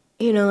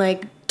 you know,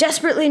 like,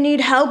 desperately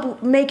need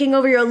help making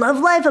over your love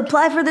life,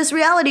 apply for this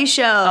reality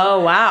show. Oh,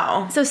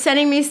 wow. So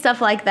sending me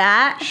stuff like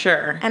that.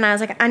 Sure. And I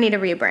was like, I need a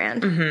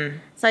rebrand. Mm-hmm.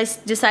 So I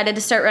decided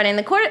to start writing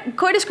the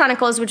Coitus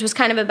Chronicles, which was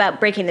kind of about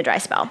breaking the dry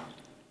spell.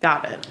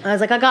 Got it. I was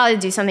like, I gotta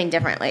do something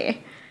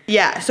differently.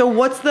 Yeah. So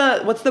what's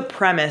the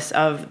premise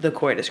of the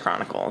Coitus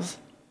Chronicles?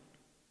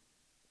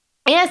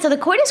 Yeah, so the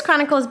Coitus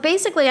Chronicles,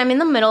 basically, I'm in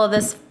the middle of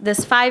this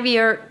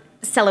 5-year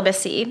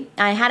celibacy.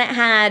 I hadn't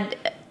had,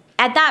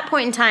 at that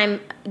point in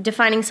time,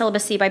 defining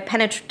celibacy by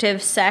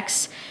penetrative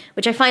sex,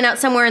 which I find out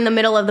somewhere in the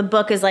middle of the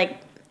book is like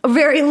a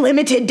very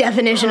limited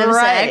definition of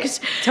sex.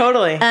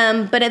 Totally.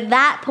 But at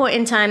that point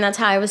in time, that's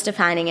how I was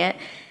defining it.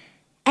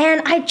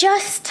 And I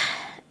just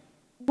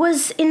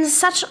was in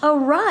such a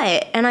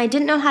rut, and I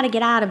didn't know how to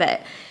get out of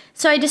it.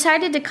 So I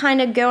decided to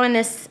kind of go on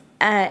this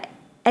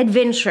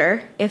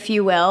adventure, if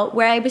you will,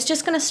 where I was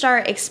just going to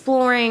start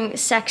exploring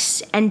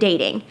sex and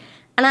dating.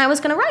 And I was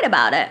going to write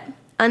about it.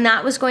 And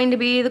that was going to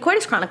be the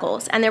Coitus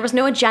Chronicles. And there was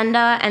no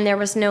agenda, and there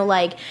was no,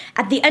 like,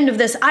 at the end of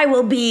this, I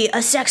will be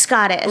a sex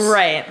goddess.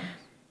 Right.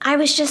 I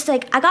was just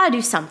like, I got to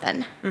do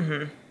something.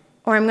 Mm-hmm.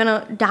 Or I'm going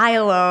to die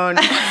alone.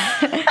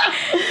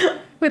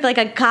 With, like,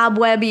 a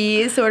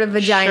cobwebby sort of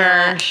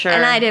vagina. Sure.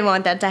 And I didn't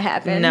want that to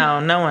happen.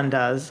 No one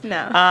does.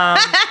 No.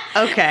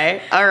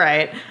 Okay. All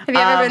right. Have you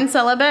ever been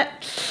celibate?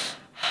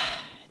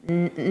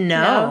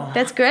 No.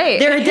 That's great.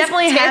 There It's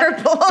definitely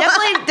terrible.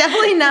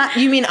 definitely not.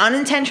 You mean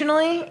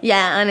unintentionally?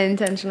 Yeah,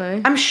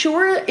 unintentionally. I'm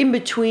sure in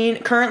between,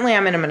 currently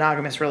I'm in a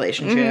monogamous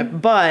relationship, Mm-hmm.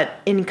 but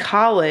in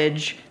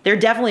college, there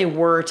definitely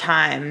were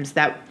times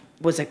that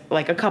was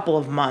like a couple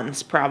of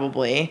months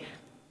probably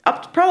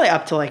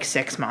up to like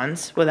 6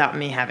 months without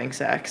me having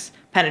sex,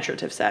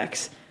 penetrative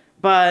sex.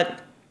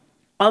 But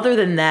other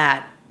than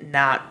that,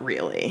 not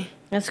really.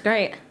 That's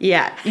great.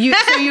 Yeah. So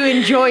you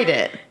enjoyed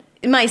it.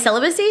 My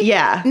celibacy?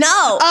 Yeah. No.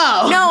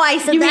 Oh. No, I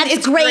said You mean that's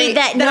it's great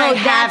that I that's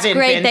haven't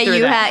great been that through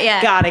you that. had.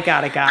 Yeah. Got it.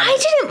 I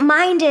didn't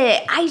mind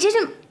it. I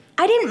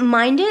didn't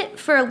mind it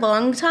for a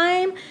long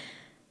time.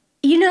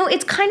 You know,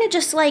 it's kind of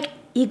just like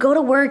you go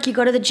to work, you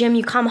go to the gym,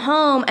 you come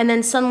home, and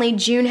then suddenly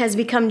June has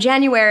become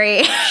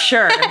January.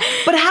 Sure.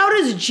 But how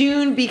does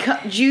June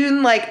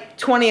like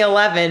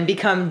 2011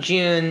 become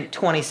June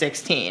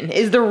 2016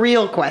 is the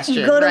real question,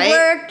 You go to right?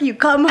 work, you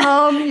come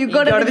home, you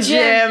go to the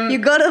gym, you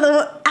go to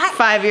the...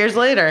 5 years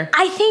later.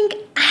 I think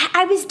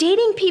I was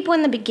dating people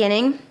in the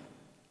beginning,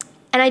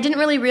 and I didn't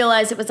really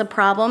realize it was a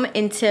problem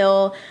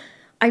until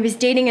I was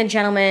dating a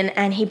gentleman,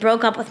 and he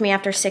broke up with me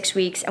after 6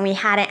 weeks, and we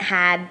hadn't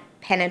had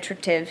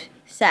penetrative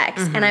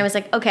sex. And I was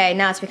like, okay,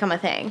 now it's become a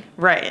thing.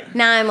 Right.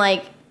 Now I'm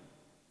like,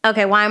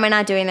 okay, why am I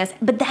not doing this?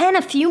 But then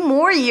a few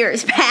more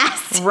years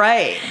passed.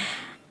 Right.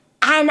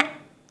 And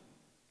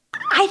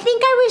I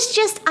think I was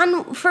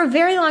just, for a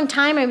very long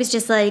time, I was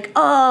just like,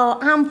 oh,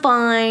 I'm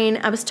fine.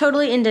 I was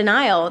totally in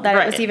denial that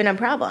it was even a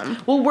problem.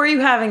 Well, were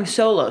you having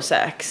solo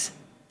sex?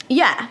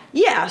 Yeah.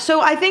 Yeah.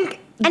 So I think...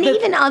 And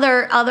even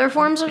other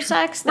forms of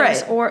sex.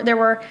 Right. Or there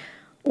were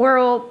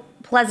oral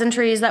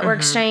pleasantries that were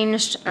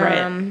exchanged.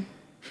 Right.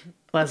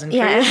 Pleasantries.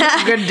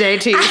 Yeah. Good day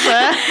to you,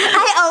 sir.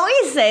 I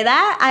always say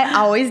that. I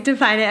always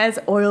define it as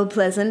oral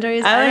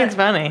pleasantries. I think it's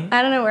funny.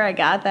 I don't know where I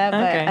got that,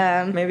 Okay.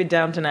 but Maybe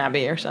Downton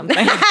Abbey or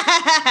something.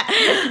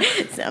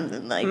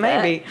 something like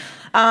that. Maybe.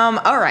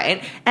 All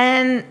right.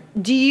 And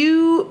do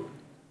you...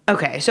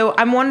 Okay, so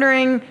I'm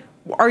wondering,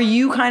 are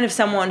you kind of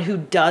someone who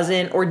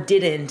doesn't or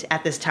didn't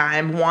at this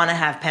time want to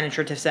have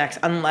penetrative sex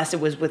unless it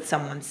was with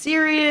someone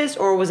serious,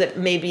 or was it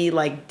maybe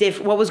like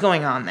what was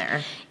going on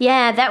there?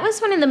 Yeah, that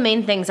was one of the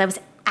main things. I was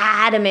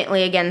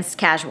adamantly against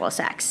casual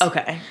sex.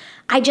 Okay.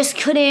 I just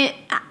couldn't.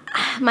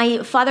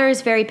 My father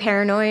is very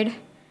paranoid,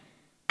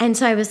 and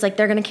so I was like,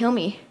 they're gonna kill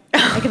me.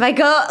 Like if I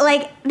go,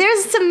 like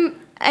there's some.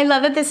 I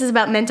love that this is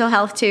about mental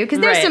health too, because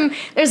there's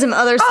some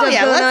other stuff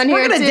going on here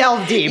too. We're gonna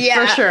delve deep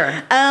for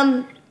sure.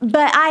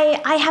 But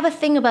I have a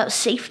thing about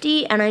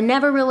safety, and I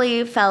never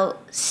really felt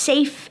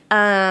safe.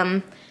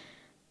 And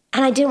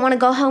I didn't want to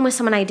go home with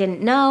someone I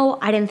didn't know.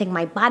 I didn't think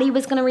my body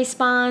was going to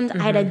respond.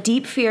 I had a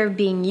deep fear of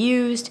being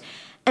used.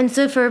 And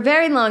so for a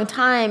very long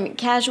time,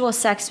 casual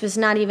sex was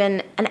not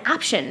even an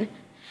option.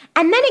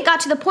 And then it got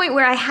to the point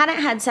where I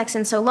hadn't had sex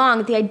in so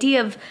long, the idea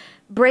of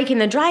breaking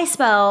the dry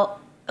spell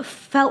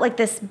felt like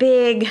this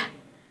big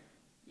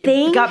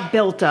it got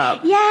built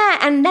up. Yeah,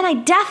 and then I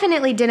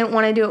definitely didn't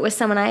want to do it with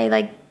someone I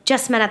like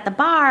just met at the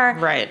bar.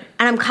 Right.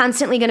 And I'm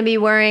constantly going to be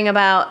worrying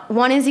about,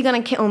 one, is he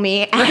going to kill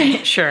me? And,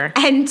 Right, sure.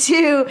 And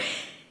two,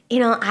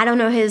 I don't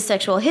know his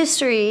sexual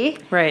history.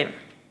 Right.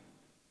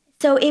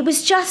 So it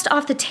was just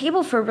off the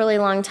table for a really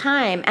long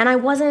time. And I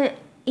wasn't,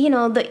 you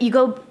go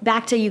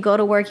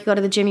to work, you go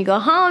to the gym, you go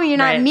home, you're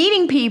not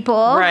meeting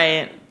people.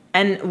 Right.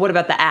 And what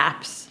about the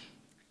apps?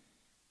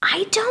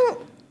 I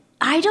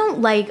don't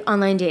like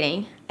online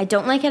dating. I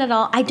don't like it at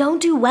all. I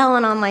don't do well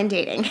on online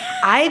dating.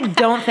 I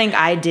don't think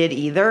I did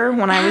either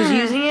when I was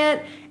using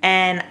it.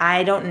 And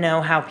I don't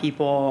know how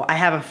I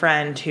have a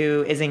friend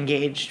who is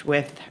engaged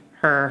with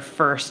her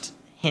first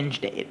Hinge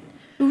date.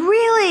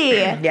 Really?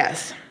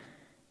 Yes.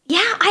 Yeah,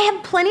 I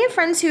have plenty of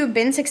friends who have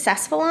been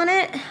successful on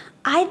it.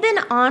 I've been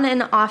on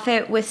and off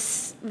it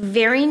with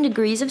varying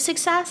degrees of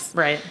success.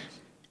 Right.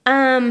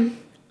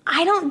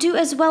 I don't do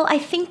as well, I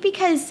think,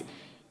 because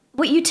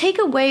what you take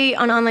away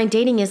on online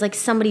dating is like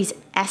somebody's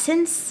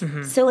essence.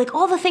 Mm-hmm. So like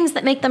all the things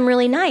that make them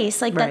really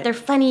nice, like that they're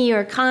funny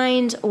or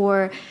kind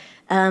or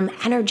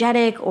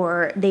energetic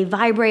or they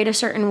vibrate a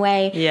certain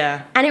way.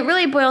 Yeah. And it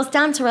really boils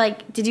down to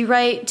like, did you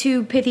write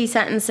 2 pithy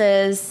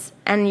sentences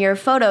and your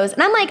photos?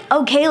 And I'm like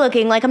okay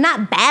looking, like I'm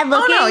not bad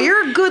looking. Oh no,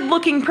 you're a good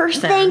looking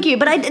person. Thank you,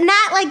 but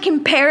not like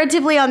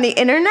comparatively on the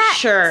internet.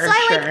 Sure, so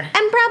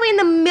I'm probably in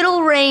the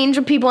middle range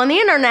of people on the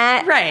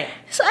internet. Right.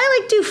 So I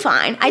like do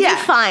fine. I do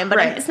fine, but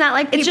it's not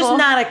like people. It's just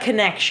not a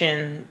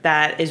connection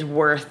that is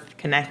worth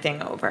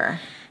connecting over.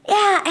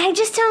 Yeah,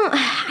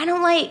 I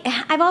don't like,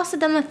 I've also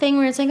done the thing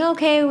where it's like,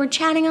 okay, we're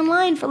chatting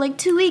online for like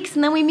 2 weeks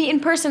and then we meet in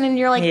person and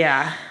you're like,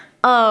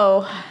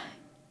 oh,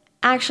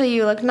 actually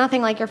you look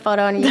nothing like your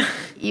photo and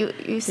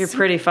you're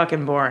pretty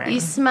fucking boring.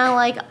 You smell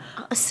like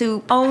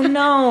soup. Oh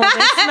no,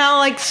 they smell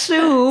like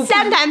soup.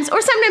 Sometimes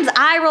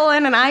I roll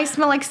in and I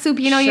smell like soup.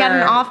 You had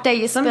an off day,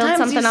 you spilled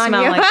something on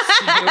you. Like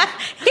soup.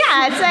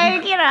 Yeah, it's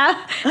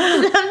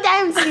like,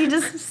 sometimes you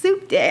just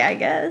soup day, I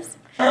guess.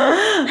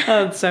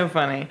 Oh, it's so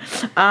funny.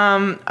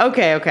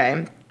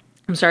 Okay.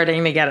 I'm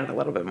starting to get it a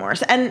little bit more.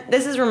 And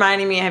this is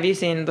reminding me, have you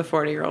seen The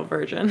 40-Year-Old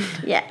Virgin?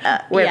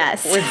 Yeah.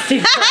 Yes. With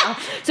Steve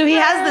Carell. So he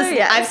has this,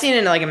 yes. I've seen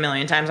it like a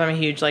million times. I'm a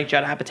huge like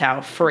Judd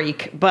Apatow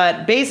freak.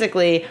 But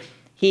basically,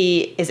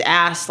 he is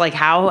asked like,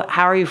 how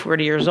are you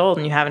 40 years old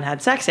and you haven't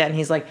had sex yet? And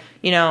he's like,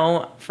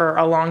 for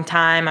a long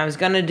time I was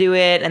going to do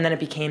it. And then it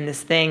became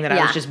this thing that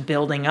I was just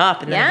building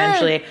up. And then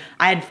eventually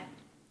I had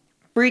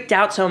freaked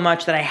out so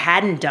much that I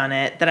hadn't done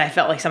it that I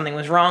felt like something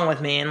was wrong with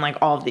me and like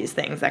all of these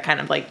things that kind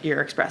of like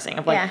you're expressing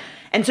of like,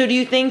 and so do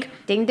you think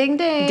ding, ding,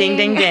 ding, ding,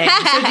 ding, ding.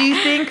 So do you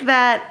think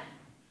that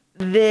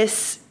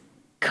this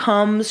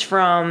comes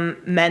from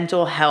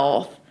mental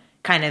health,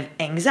 kind of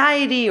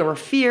anxiety or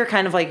fear,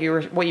 kind of like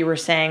what you were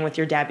saying with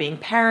your dad being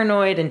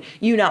paranoid and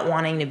you not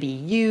wanting to be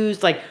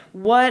used? Like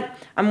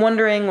I'm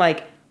wondering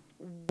like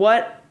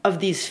what of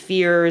these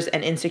fears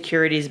and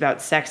insecurities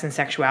about sex and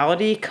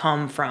sexuality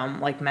come from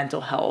like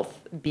mental health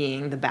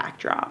being the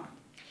backdrop?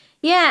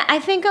 Yeah, I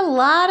think a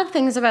lot of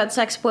things about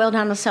sex boil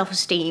down to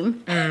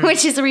self-esteem,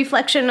 which is a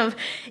reflection of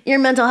your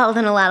mental health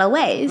in a lot of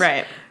ways.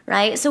 Right.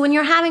 Right? So when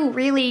you're having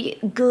really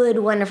good,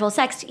 wonderful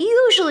sex,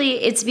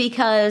 usually it's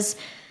because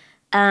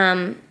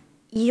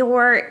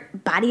your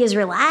body is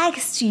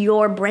relaxed,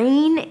 your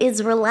brain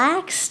is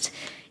relaxed,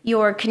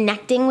 you're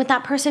connecting with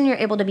that person, you're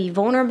able to be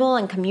vulnerable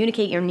and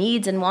communicate your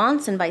needs and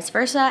wants and vice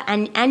versa,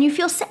 and you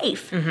feel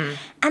safe. Mm-hmm.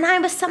 And I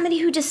was somebody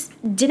who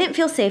just didn't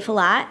feel safe a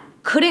lot,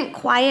 couldn't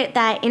quiet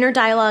that inner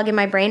dialogue in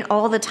my brain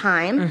all the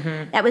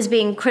time that was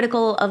being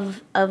critical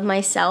of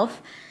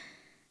myself.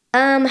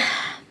 And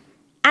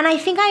I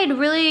think I had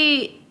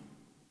really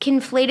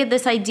conflated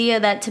this idea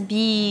that to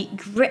be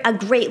a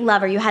great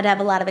lover, you had to have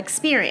a lot of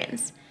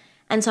experience.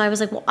 And so I was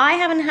like, well, I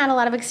haven't had a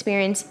lot of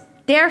experience,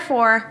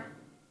 therefore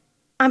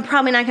I'm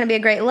probably not going to be a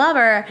great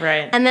lover.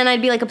 Right. And then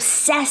I'd be like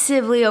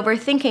obsessively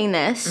overthinking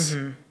this,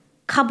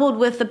 coupled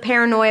with the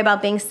paranoia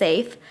about being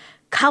safe,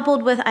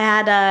 coupled with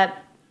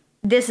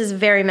this is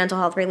very mental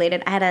health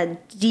related, I had a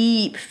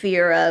deep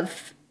fear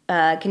of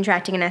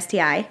contracting an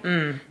STI.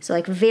 So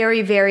like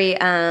very, very,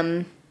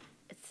 some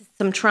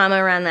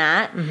trauma around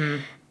that.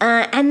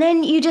 And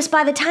then you just,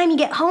 by the time you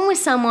get home with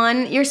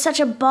someone, you're such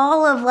a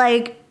ball of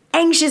like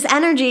anxious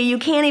energy, you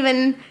can't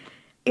even...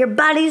 Your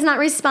body's not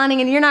responding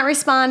and you're not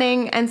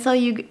responding, and so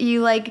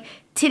you like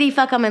titty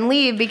fuck them and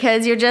leave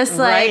because you're just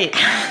like,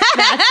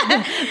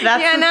 that's the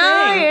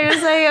thing. You're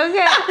just like,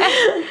 okay.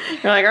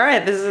 You're like, all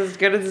right, this is as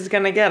good as it's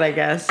gonna get, I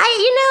guess.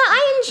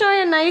 I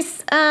enjoy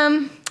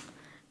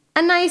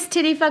a nice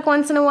titty fuck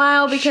once in a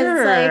while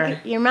because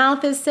like your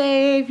mouth is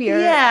safe,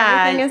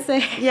 everything is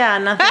safe. Yeah,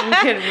 nothing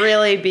could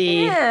really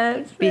be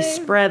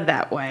spread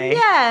that way.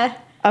 Yeah.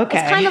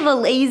 Okay. It's kind of a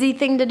lazy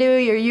thing to do.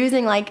 You're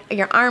using like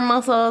your arm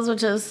muscles,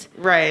 which is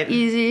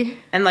easy.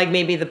 And like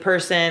maybe the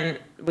person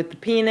with the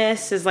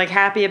penis is like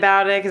happy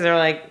about it because they're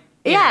like,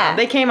 you know,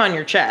 they came on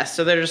your chest,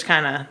 so they're just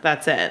kind of,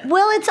 that's it.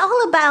 Well, it's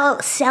all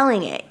about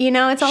selling it.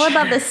 It's all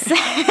about the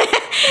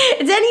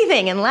it's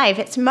anything in life.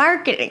 It's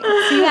marketing.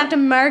 So you have to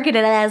market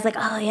it as like,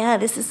 oh yeah,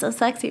 this is so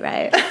sexy,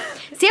 right?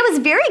 See, I was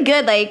very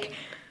good, like,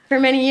 for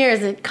many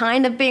years at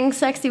kind of being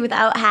sexy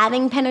without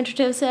having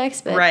penetrative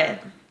sex, but Right.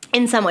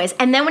 in some ways.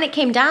 And then when it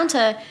came down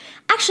to,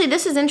 actually,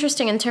 this is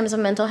interesting in terms of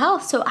mental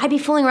health. So I'd be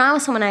fooling around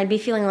with someone, I'd be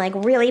feeling like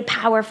really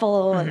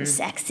powerful and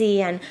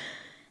sexy, and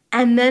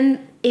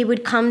then it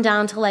would come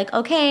down to like,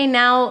 okay,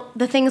 now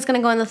the thing's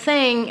gonna go in the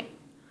thing,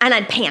 and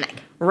I'd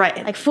panic.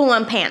 Right. Like full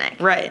on panic.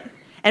 Right.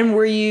 And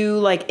were you,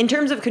 like, in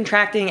terms of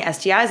contracting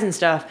STIs and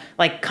stuff,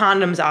 like,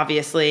 condoms,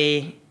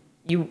 obviously,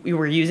 you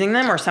were using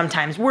them or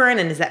sometimes weren't,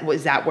 and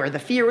was that where the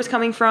fear was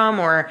coming from,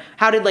 or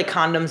how did, like,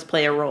 condoms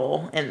play a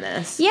role in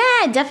this?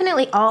 Yeah,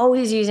 definitely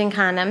always using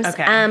condoms.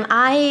 Okay.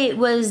 I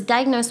was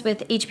diagnosed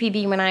with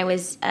HPV when I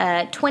was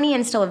 20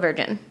 and still a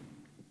virgin.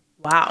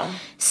 Wow.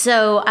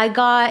 So I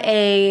got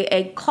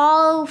a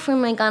call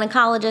from my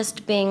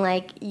gynecologist being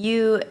like,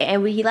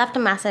 he left a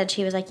message.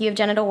 He was like, you have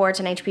genital warts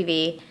and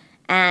HPV.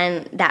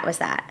 And that was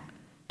that.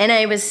 And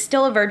I was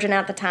still a virgin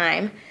at the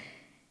time.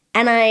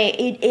 And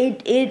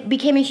it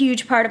became a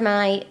huge part of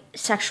my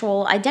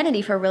sexual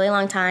identity for a really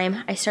long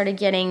time. I started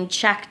getting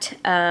checked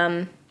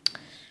like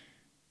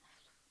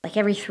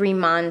every 3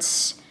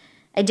 months.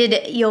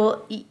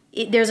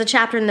 There's a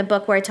chapter in the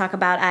book where I talk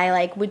about I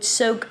like would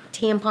soak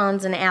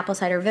tampons in apple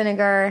cider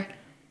vinegar.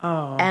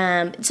 Oh.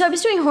 So I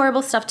was doing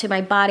horrible stuff to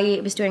my body.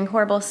 It was doing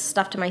horrible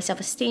stuff to my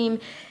self-esteem.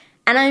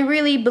 And I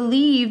really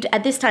believed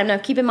at this time, now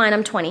keep in mind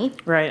I'm 20.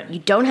 Right. You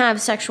don't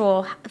have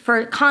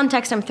for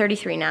context, I'm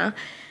 33 now.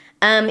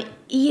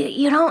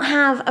 You don't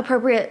have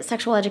appropriate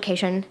sexual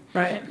education.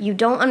 Right. You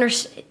don't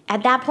understand.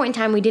 At that point in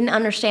time, we didn't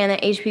understand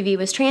that HPV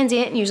was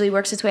transient and usually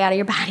works its way out of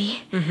your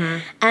body.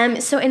 Mm-hmm.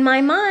 So in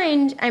my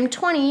mind, I'm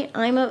 20,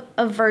 I'm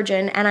a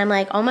virgin, and I'm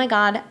like, oh my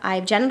God, I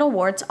have genital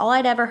warts. All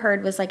I'd ever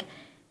heard was like,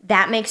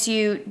 that makes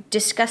you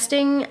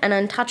disgusting and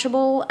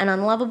untouchable and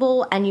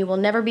unlovable, and you will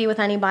never be with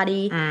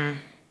anybody.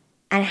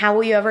 And how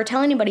will you ever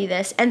tell anybody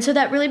this? And so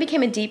that really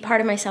became a deep part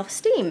of my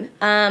self-esteem.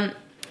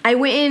 I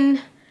went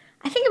in,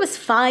 I think it was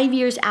 5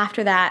 years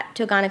after that,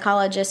 to a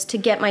gynecologist to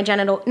get my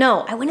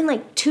I went in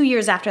like 2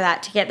 years after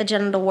that to get the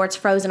genital warts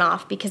frozen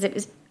off because it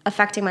was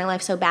affecting my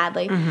life so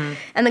badly. Mm-hmm.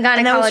 And the gynecologist...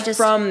 And that was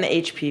from the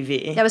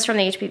HPV. That was from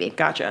the HPV.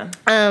 Gotcha.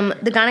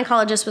 The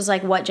gynecologist was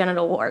like, what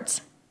genital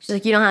warts? She's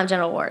like, you don't have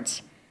genital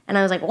warts. And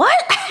I was like, what?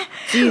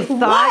 You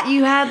thought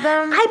you had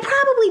them? I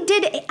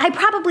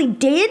probably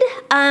did.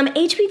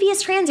 HPV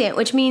is transient,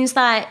 which means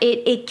that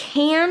it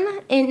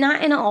can,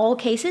 not in all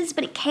cases,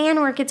 but it can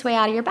work its way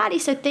out of your body.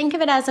 So think of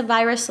it as a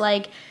virus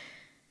and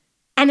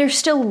they're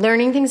still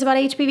learning things about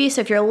HPV. So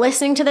if you're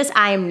listening to this,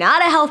 I am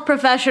not a health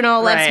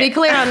professional. Let's be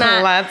clear on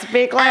that. Let's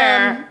be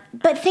clear.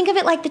 But think of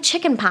it like the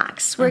chicken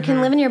pox, where it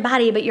can live in your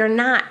body, but you're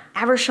not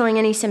ever showing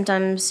any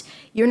symptoms.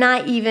 You're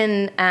not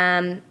even...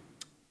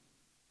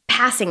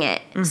 passing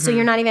it. So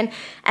you're not even...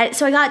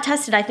 So I got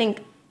tested, I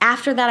think,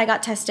 after that I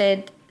got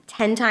tested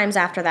 10 times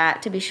after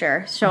that, to be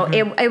sure. So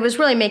it was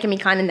really making me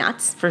kind of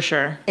nuts. For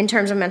sure. In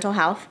terms of mental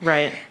health.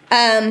 Right.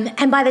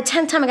 And by the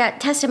 10th time I got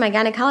tested, my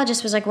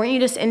gynecologist was like, weren't you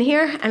just in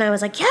here? And I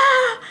was like, yeah.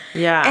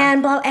 Yeah.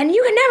 And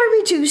you can never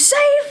be too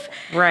safe.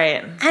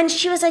 Right. And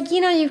she was like,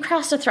 you've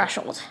crossed a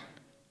threshold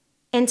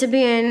into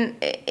being,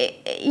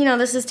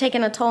 this is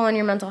taking a toll on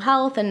your mental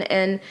health.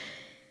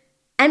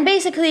 And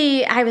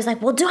basically, I was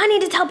like, well, do I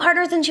need to tell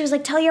partners? And she was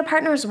like, tell your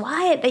partners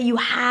what? That you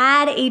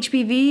had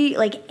HPV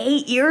like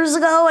 8 years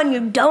ago and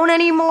you don't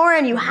anymore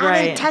and you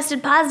haven't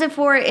tested positive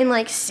for it in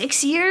like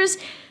 6 years?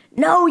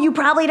 No, you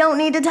probably don't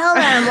need to tell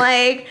them.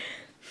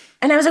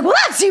 And I was like, well,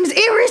 that seems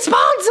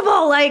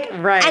irresponsible.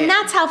 Right. And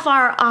that's how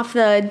far off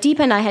the deep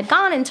end I had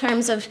gone in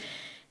terms of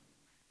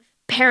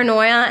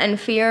paranoia and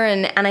fear.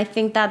 And I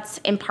think that's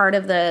in part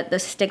of the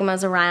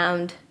stigmas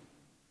around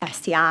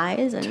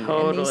STIs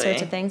and these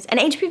sorts of things. And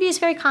HPV is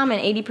very common.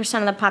 80%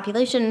 of the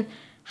population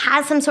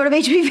has some sort of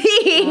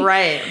HPV.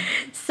 Right.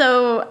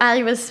 So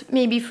I was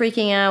maybe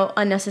freaking out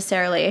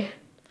unnecessarily.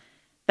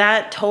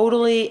 That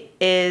totally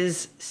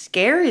is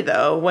scary,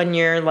 though, when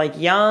you're like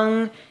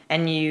young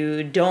and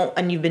you've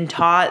been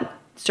taught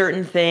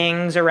certain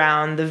things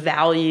around the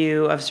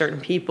value of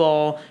certain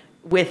people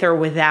with or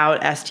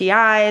without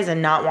STIs and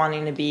not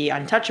wanting to be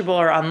untouchable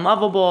or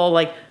unlovable.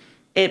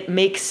 It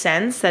makes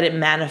sense that it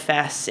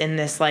manifests in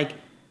this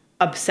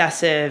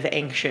obsessive,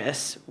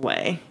 anxious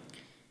way.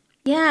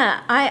 Yeah,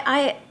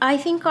 I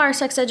think our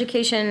sex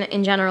education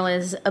in general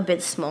is a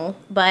bit small,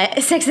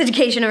 but sex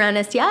education around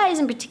STIs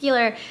in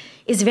particular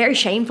is very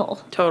shameful.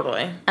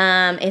 Totally.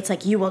 It's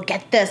like, you will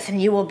get this and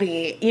you will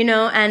be,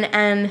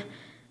 and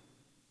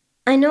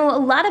I know a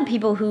lot of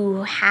people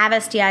who have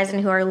STIs and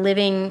who are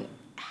living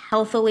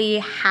healthily,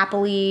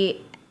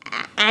 happily,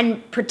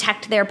 and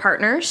protect their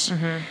partners.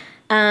 Mm-hmm.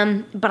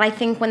 But I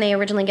think when they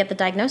originally get the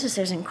diagnosis,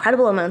 there's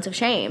incredible amounts of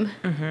shame.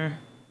 Mm-hmm.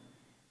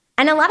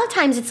 And a lot of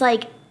times it's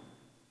like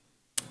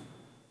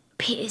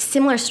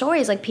similar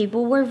stories, like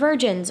people were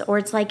virgins, or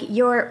it's like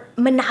your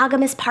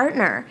monogamous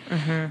partner.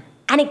 Mm-hmm.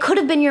 And it could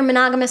have been your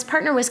monogamous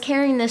partner was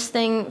carrying this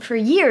thing for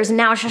years, and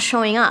now it's just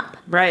showing up.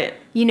 Right.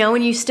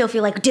 And you still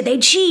feel like, did they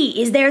cheat?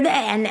 Is there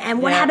that?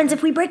 And what happens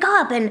if we break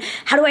up? And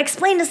how do I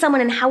explain to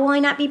someone? And how will I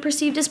not be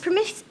perceived as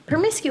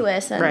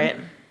promiscuous? And right.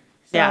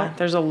 So Yeah,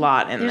 there's a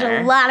lot in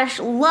there. there's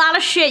a lot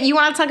of shit. You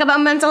want to talk about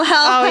mental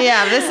health? Oh,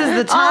 yeah, this is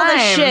the time. All the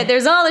shit.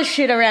 There's all the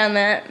shit around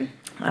that.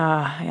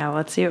 Yeah,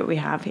 let's see what we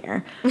have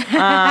here.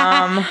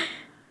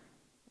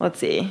 Let's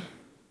see.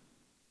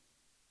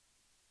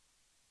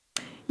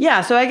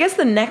 Yeah, so I guess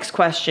the next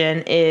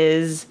question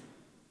is,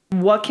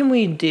 what can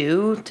we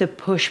do to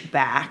push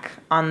back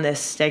on this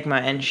stigma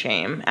and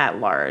shame at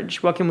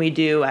large? What can we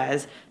do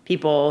as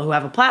people who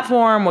have a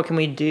platform? What can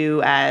we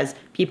do as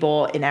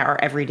people in our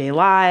everyday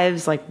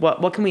lives? Like,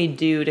 what can we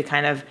do to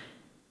kind of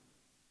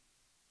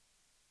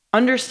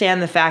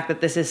understand the fact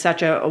that this is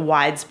such a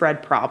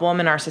widespread problem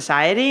in our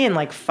society and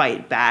like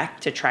fight back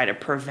to try to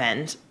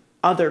prevent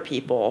other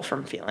people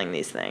from feeling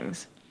these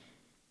things?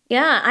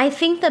 Yeah, I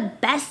think the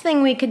best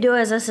thing we could do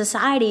as a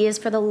society is,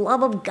 for the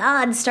love of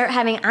God, start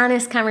having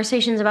honest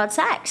conversations about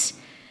sex.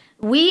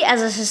 We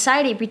as a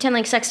society pretend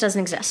like sex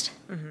doesn't exist.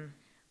 Mm-hmm.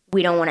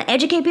 We don't want to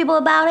educate people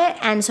about it,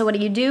 and so what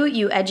do?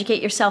 You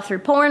educate yourself through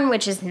porn,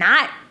 which is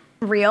not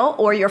real,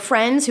 or your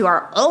friends who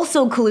are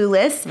also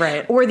clueless,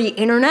 right? Or the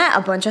internet,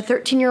 a bunch of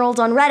 13-year-olds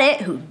on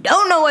Reddit who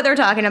don't know what they're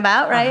talking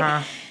about, right?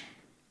 Uh-huh.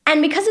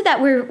 And because of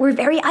that, we're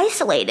very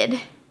isolated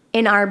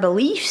in our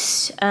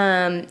beliefs,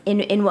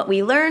 in what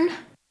we learn.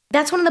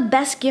 That's one of the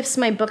best gifts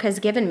my book has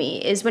given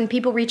me, is when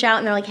people reach out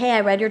and they're like, hey,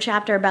 I read your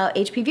chapter about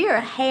HPV,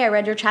 or hey, I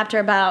read your chapter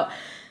about,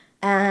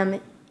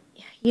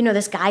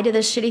 this guy did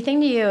this shitty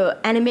thing to you,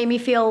 and it made me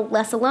feel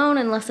less alone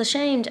and less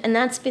ashamed. And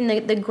that's been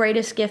the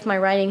greatest gift my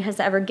writing has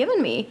ever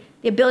given me,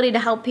 the ability to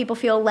help people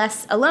feel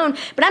less alone.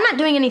 But I'm not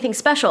doing anything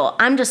special.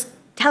 I'm just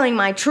telling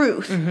my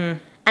truth.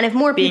 Mm-hmm. And if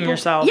more being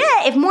yourself.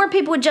 Yeah, if more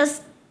people would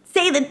just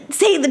say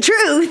the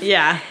truth.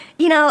 Yeah.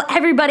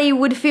 Everybody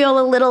would feel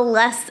a little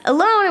less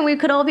alone, and we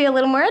could all be a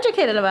little more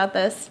educated about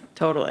this.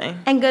 Totally.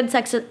 And good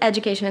sex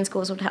education in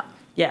schools would help.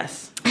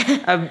 Yes.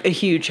 A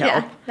huge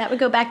help. Yeah, that would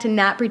go back to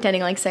not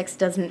pretending like sex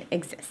doesn't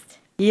exist.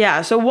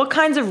 Yeah. So what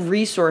kinds of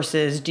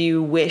resources do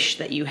you wish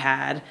that you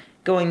had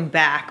going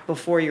back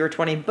before you were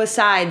 20,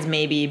 besides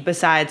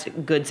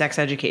good sex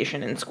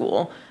education in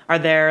school? Are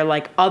there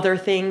like other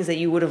things that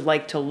you would have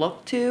liked to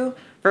look to?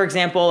 For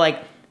example,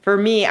 like for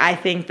me, I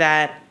think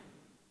that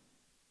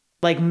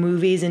like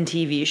movies and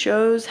TV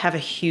shows have a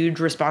huge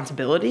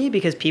responsibility,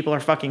 because people are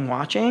fucking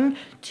watching,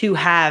 to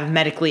have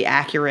medically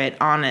accurate,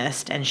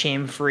 honest, and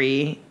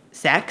shame-free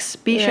sex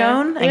be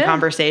shown and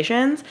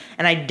conversations.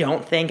 And I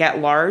don't think at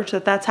large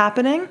that that's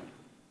happening.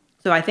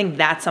 So I think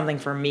that's something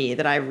for me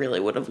that I really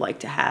would have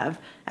liked to have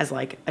as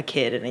like a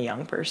kid and a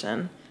young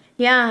person.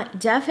 Yeah,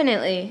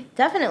 definitely.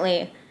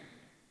 Definitely.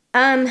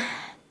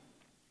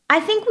 I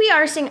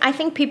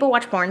think people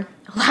watch porn.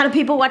 A lot of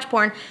people watch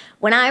porn.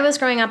 When I was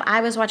growing up,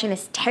 I was watching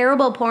this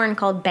terrible porn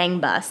called Bang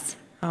Bus.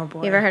 Oh,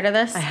 boy. You ever heard of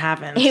this? I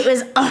haven't. It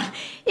was,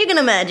 you can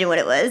imagine what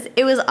it was.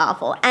 It was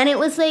awful. And it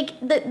was like,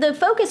 the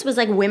focus was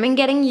like women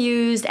getting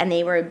used, and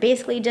they were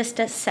basically just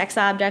sex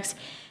objects.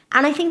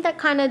 And I think that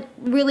kind of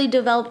really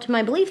developed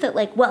my belief that,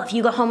 like, well, if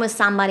you go home with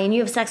somebody and you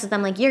have sex with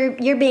them, like,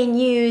 you're being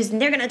used,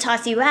 and they're going to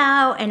toss you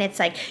out, and it's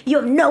like, you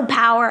have no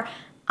power.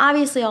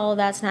 Obviously, all of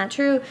that's not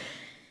true.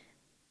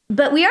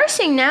 But we are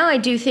seeing now, I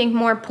do think,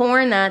 more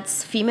porn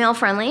that's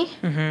female-friendly,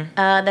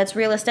 that's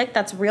realistic,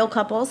 that's real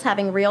couples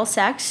having real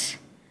sex.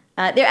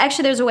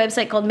 There's a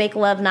website called Make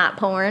Love Not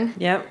Porn.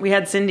 Yep, we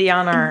had Cindy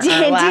on our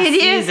last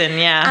season,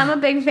 yeah. I'm a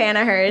big fan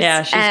of hers.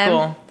 Yeah, she's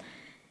cool.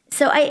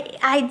 So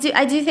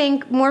I do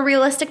think more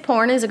realistic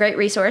porn is a great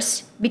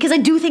resource, because I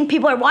do think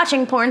people are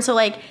watching porn. So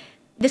like,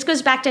 this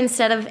goes back to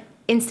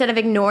instead of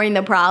ignoring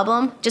the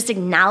problem, just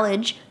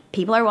acknowledge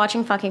people are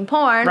watching fucking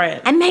porn,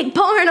 right, and make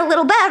porn a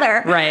little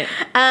better. Right.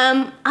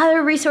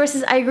 Other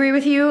resources, I agree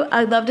with you.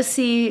 I'd love to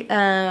see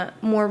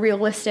more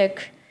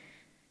realistic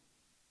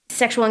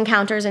sexual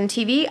encounters in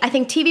TV. I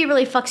think TV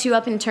really fucks you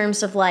up in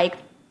terms of like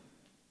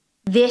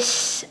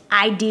this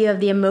idea of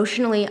the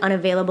emotionally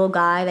unavailable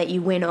guy that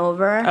you win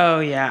over.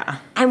 Oh, yeah.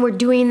 And we're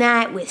doing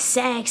that with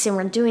sex, and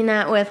we're doing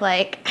that with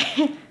like,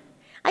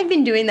 I've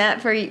been doing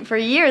that for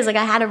years. Like,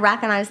 I had to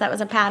recognize that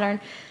was a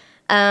pattern.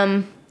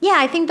 Yeah,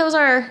 I think those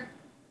are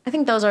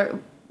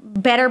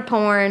better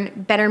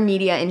porn, better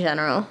media in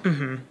general.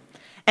 Mm-hmm.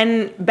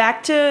 And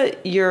back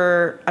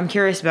to I'm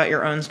curious about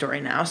your own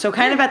story now. So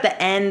kind of at the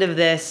end of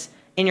this,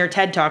 in your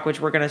TED Talk, which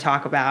we're going to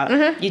talk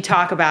about, you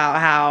talk about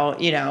how,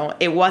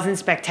 it wasn't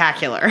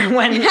spectacular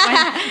when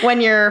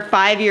your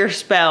 5-year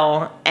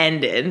spell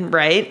ended,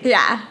 right?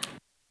 Yeah.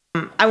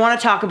 I want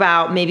to talk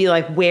about maybe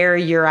like where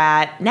you're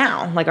at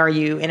now. Like, are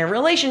you in a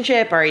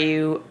relationship? Are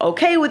you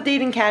okay with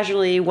dating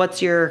casually? What's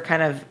your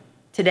kind of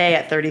today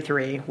at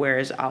 33? Where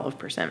is Olive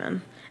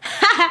Persimmon?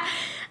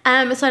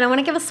 So I don't want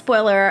to give a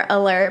spoiler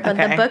alert, but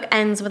the book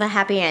ends with a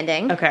happy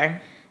ending.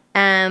 Okay.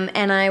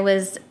 And I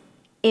was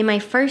in my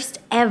first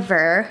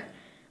ever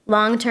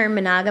long-term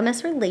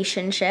monogamous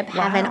relationship,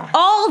 having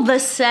all the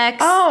sex.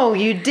 Oh,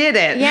 you did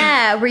it.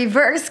 Yeah,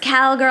 reverse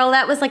cowgirl.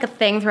 That was like a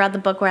thing throughout the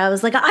book where I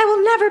was like, I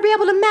will never be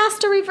able to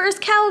master reverse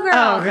cowgirl.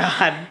 Oh,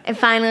 God. And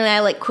finally,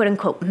 I like quote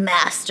unquote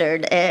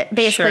mastered it.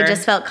 Basically,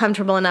 just felt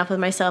comfortable enough with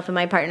myself and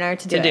my partner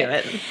to do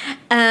it.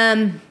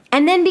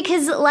 And then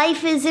because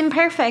life is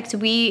imperfect,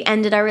 we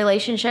ended our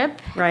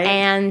relationship. Right.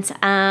 And,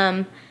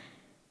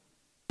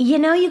 you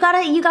know, you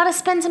gotta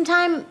spend some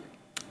time.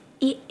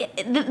 The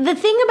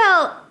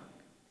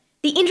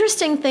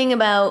interesting thing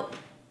about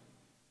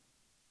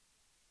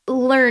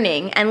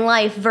learning and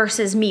life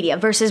versus media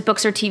versus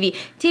books or TV.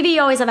 TV,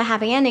 you always have a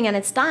happy ending and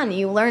it's done.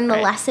 You learn the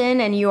lesson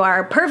and you are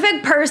a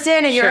perfect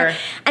person and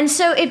and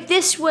so if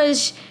this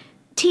was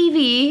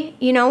TV,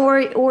 you know,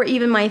 or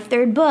even my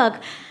third book,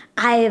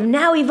 I have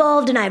now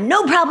evolved and I have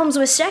no problems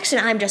with sex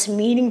and I'm just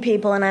meeting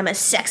people and I'm a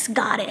sex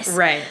goddess.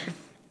 Right.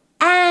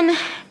 And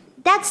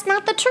that's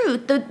not the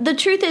truth. The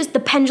truth is the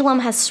pendulum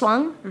has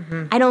swung.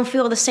 Mm-hmm. I don't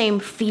feel the same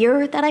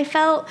fear that I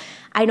felt.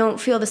 I don't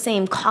feel the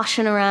same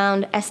caution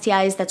around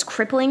STIs that's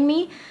crippling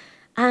me.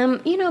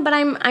 You know, but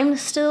I'm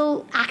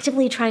still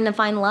actively trying to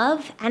find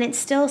love, and it's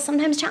still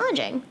sometimes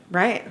challenging.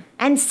 Right.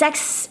 And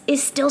sex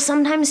is still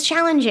sometimes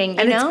challenging,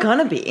 you know? It's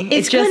gonna be.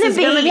 It's gonna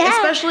be, yeah.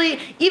 Especially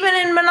even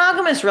in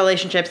monogamous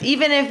relationships.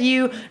 Even if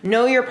you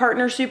know your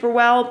partner super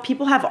well,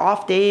 people have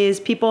off days.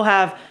 People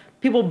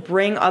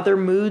bring other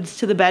moods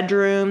to the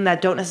bedroom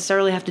that don't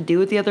necessarily have to do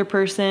with the other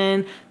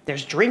person.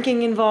 There's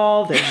drinking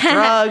involved, there's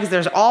drugs,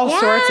 there's all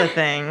sorts of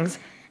things.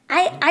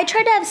 I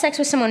tried to have sex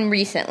with someone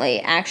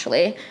recently,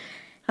 actually.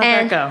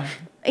 How'd that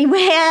go?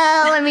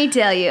 Well, let me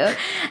tell you.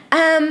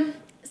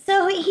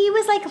 So he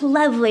was like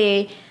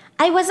lovely.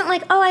 I wasn't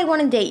like, oh, I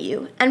want to date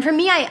you. And for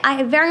me,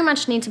 I very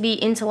much need to be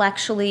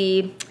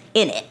intellectually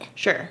in it.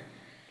 Sure. And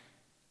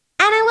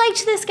I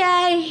liked this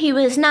guy. He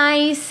was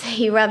nice.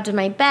 He rubbed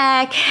my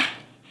back.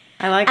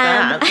 I like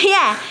that.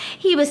 Yeah,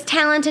 he was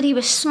talented, he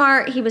was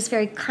smart, he was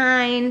very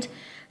kind.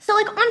 So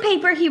like on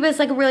paper, he was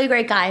like a really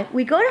great guy.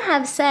 We go to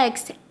have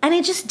sex and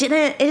it just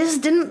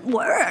didn't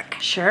work.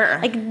 Sure.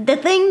 Like the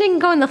thing didn't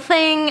go in the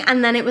thing,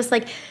 and then it was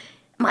like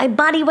my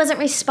body wasn't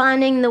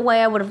responding the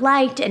way I would have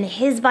liked, and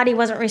his body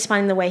wasn't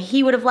responding the way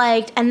he would have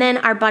liked, and then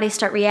our bodies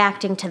start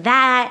reacting to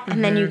that,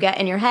 and then you get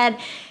in your head.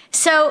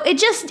 So it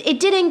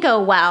didn't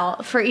go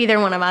well for either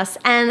one of us.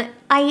 And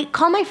I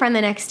call my friend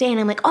the next day and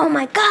I'm like, oh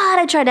my God,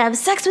 I tried to have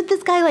sex with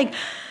this guy. Like,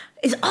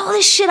 is all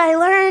this shit I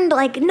learned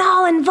like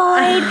null and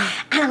void?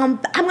 And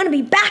I'm going to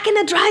be back in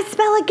a dry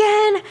spell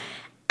again.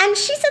 And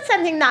she said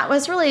something that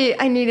was really,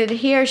 I needed to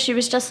hear. She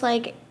was just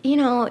like, you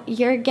know,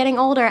 you're getting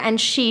older,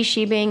 and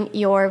she being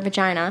your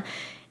vagina,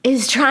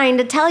 is trying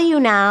to tell you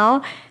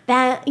now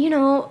that, you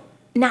know,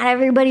 not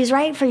everybody's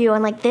right for you,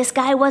 and like this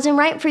guy wasn't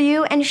right for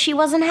you, and she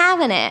wasn't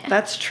having it.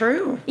 That's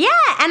true. Yeah,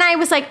 and I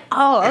was like,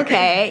 oh,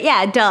 okay,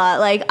 yeah, duh,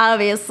 like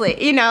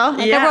obviously, you know,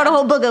 like I wrote a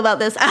whole book about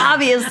this,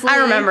 obviously. I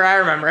remember.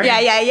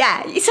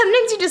 Yeah.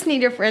 Sometimes you just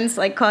need your friends to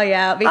like call you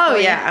out. Oh,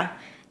 yeah.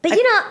 But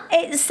you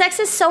know, sex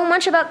is so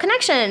much about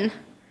connection.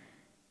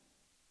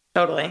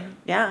 Totally.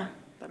 Yeah,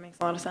 that makes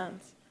a lot of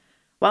sense.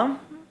 Well,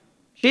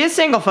 she is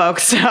single,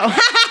 folks, so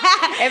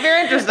if you're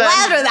interested. Well,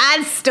 after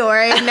that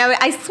story, no,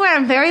 I swear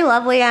I'm very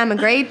lovely. I'm a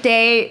great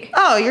date.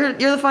 Oh, you're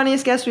the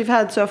funniest guest we've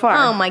had so far.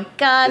 Oh my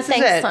God,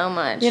 thanks so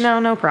much. You know,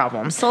 no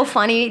problem. So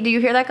funny. Do you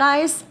hear that,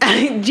 guys?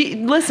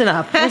 Listen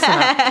up.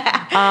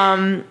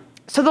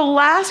 So the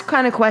last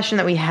kind of question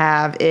that we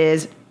have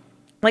is,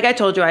 like I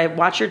told you, I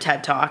watched your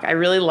TED Talk. I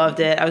really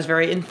loved it. I was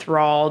very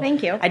enthralled.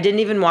 Thank you. I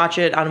didn't even watch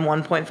it on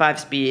 1.5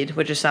 speed,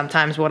 which is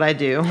sometimes what I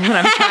do when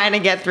I'm trying to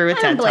get through a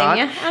TED Talk.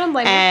 I don't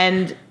blame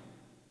you.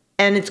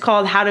 And it's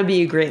called How to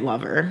Be a Great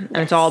Lover. And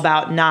it's all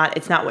about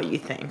it's not what you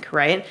think,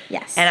 right?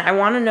 Yes. And I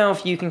want to know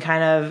if you can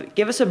kind of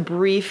give us a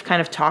brief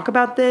kind of talk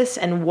about this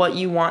and what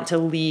you want to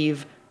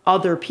leave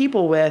other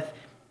people with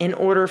in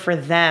order for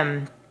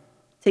them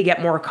to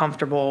get more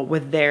comfortable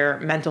with their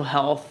mental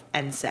health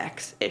and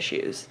sex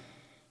issues.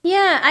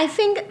 Yeah, I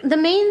think the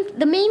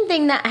main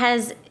thing that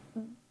has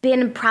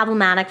been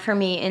problematic for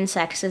me in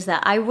sex is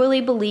that I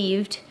really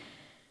believed,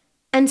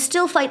 and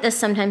still fight this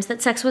sometimes,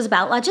 that sex was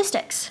about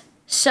logistics.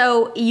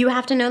 So you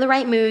have to know the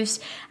right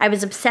moves. I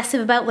was obsessive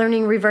about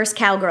learning reverse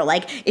cowgirl.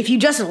 Like, if you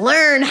just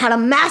learn how to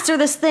master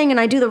this thing and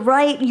I do the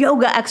right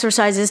yoga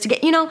exercises to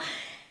get, you know.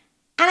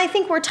 And I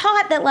think we're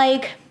taught that,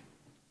 like,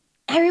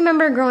 I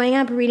remember growing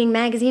up reading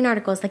magazine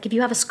articles, like, if you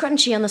have a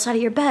scrunchie on the side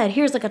of your bed,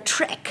 here's like a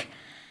trick.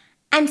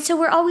 And so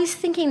we're always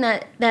thinking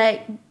that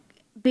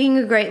being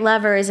a great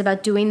lover is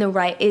about doing the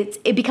right.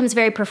 It becomes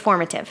very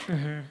performative,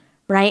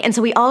 right? And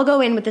so we all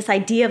go in with this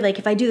idea of like,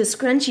 if I do the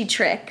scrunchie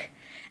trick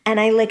and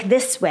I lick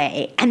this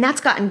way, and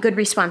that's gotten good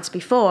response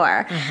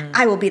before,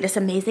 I will be this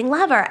amazing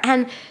lover.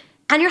 And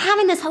you're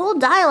having this whole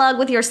dialogue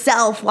with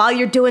yourself while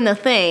you're doing the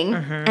thing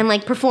and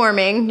like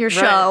performing your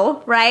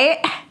show,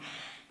 right?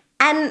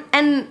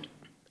 And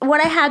what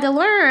I had to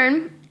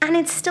learn, and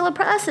it's still a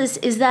process,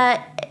 is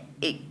that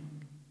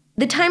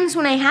the times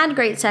when I had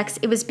great sex,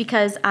 it was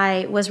because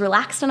I was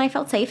relaxed and I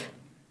felt safe.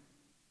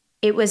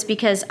 It was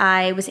because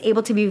I was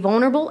able to be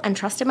vulnerable and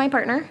trusted my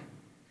partner.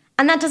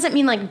 And that doesn't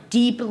mean like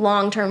deep,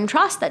 long-term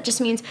trust. That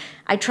just means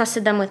I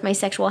trusted them with my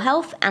sexual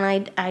health,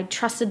 and I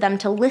trusted them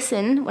to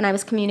listen when I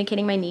was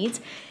communicating my needs,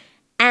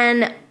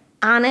 and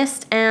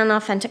honest and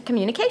authentic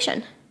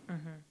communication.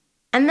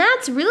 And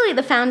that's really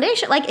the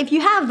foundation. Like, if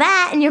you have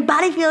that and your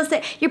body feels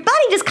that, your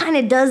body just kind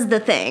of does the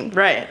thing.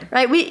 Right.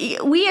 Right?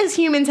 We as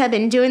humans have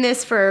been doing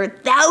this for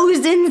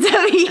thousands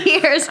of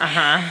years.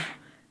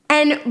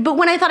 But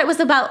when I thought it was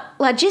about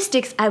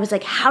logistics, I was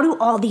like, how do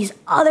all these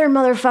other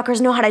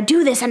motherfuckers know how to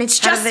do this? And it's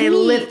just How do they me.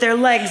 lift their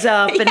legs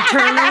up and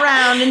turn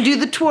around and do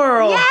the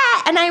twirl?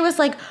 Yeah. And I was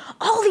like,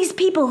 all these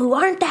people who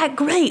aren't that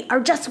great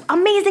are just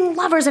amazing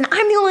lovers, and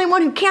I'm the only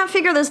one who can't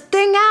figure this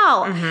thing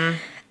out.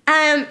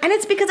 And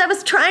it's because I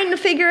was trying to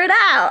figure it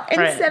out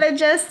instead of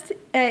just,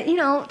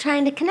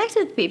 trying to connect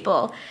with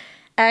people.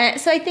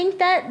 So I think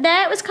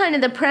that was kind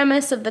of the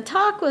premise of the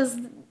talk, was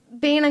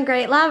being a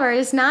great lover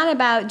is not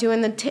about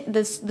doing the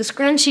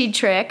scrunchie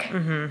trick.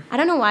 I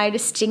don't know why I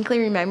distinctly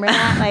remember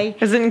that.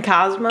 Like, is it in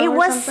Cosmo? It or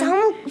was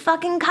something? some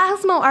fucking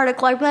Cosmo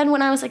article I read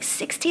when I was like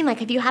 16.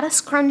 Like, if you had a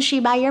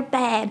scrunchie by your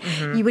bed,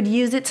 you would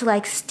use it to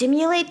like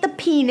stimulate the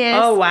penis.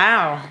 Oh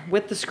wow,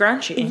 with the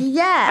scrunchie.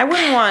 Yeah. I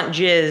wouldn't want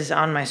jizz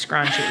on my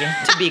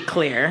scrunchie, to be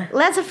clear.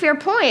 That's a fair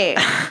point.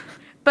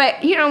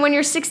 But, when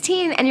you're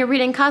 16 and you're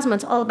reading Cosmo,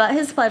 it's all about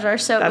his pleasure.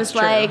 So it was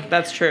like,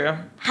 that's true.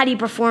 How do you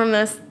perform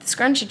this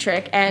scrunchie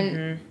trick?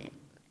 And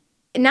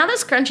now the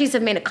scrunchies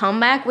have made a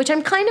comeback, which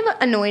I'm kind of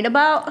annoyed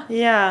about.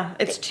 Yeah,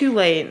 it's too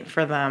late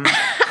for them.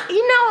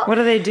 What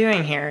are they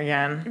doing here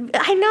again?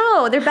 I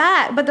know,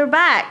 they're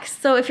back.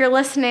 So if you're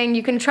listening,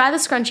 you can try the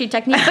scrunchie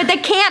technique, but they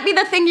can't be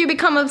the thing you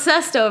become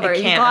obsessed over.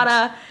 It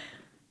can't.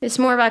 It's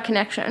more about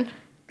connection.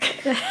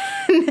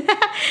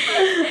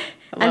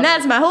 And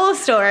that's my whole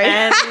story.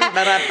 And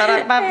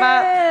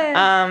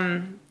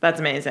that's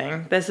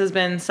amazing. This has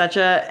been such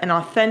an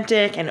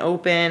authentic and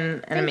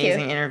open and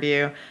amazing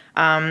interview.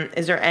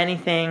 Is there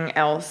anything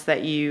else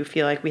that you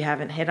feel like we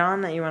haven't hit on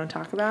that you want to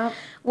talk about?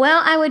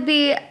 Well, I would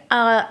be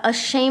a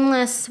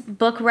shameless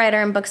book writer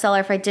and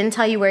bookseller if I didn't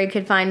tell you where you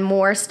could find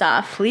more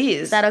stuff.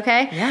 Please. Is that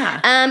okay?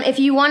 Yeah. If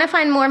you want to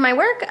find more of my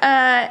work,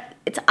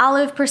 it's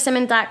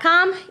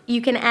olivepersimmon.com.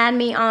 You can add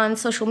me on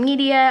social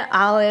media,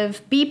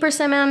 Olive B.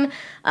 Persimmon,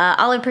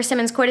 Olive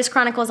Persimmon's Coitus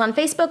Chronicles on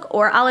Facebook,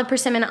 or Olive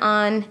Persimmon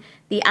on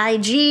the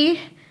IG.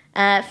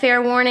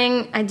 Fair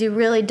warning, I do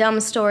really dumb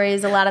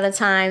stories a lot of the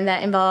time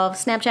that involve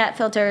Snapchat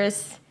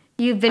filters.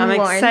 You've been warned.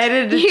 I'm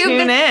excited to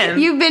tune in.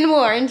 You've been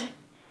warned.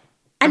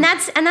 And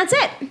that's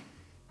it.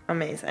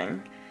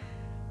 Amazing.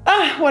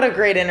 What a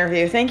great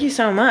interview. Thank you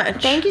so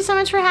much. Thank you so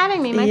much for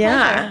having me. My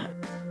pleasure.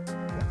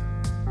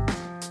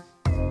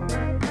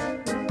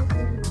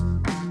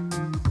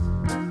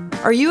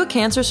 Are you a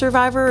cancer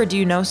survivor, or do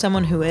you know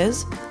someone who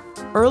is?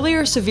 Early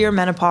or severe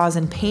menopause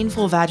and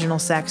painful vaginal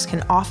sex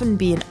can often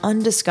be an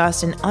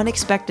undiscussed and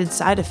unexpected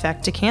side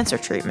effect to cancer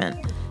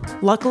treatment.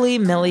 Luckily,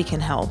 Millie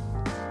can help.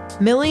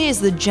 Millie is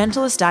the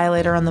gentlest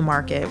dilator on the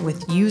market,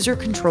 with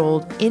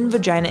user-controlled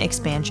in-vagina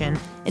expansion,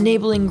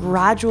 enabling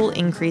gradual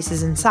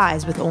increases in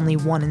size with only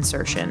one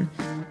insertion.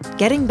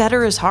 Getting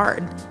better is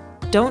hard.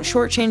 Don't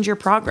shortchange your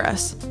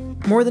progress.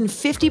 More than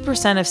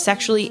 50% of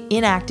sexually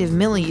inactive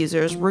Millie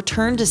users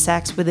return to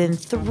sex within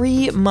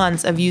 3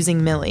 months of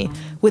using Millie,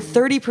 with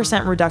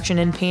 30% reduction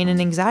in pain and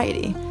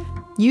anxiety.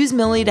 Use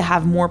Millie to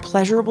have more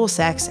pleasurable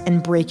sex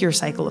and break your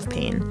cycle of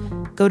pain.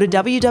 Go to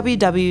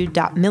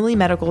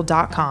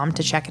www.milliemedical.com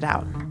to check it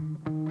out.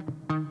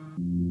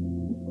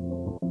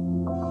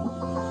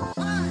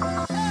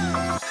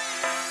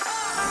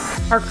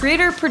 Our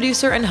creator,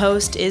 producer, and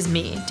host is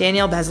me,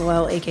 Danielle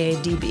Bezalel, aka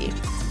DB.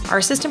 Our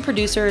assistant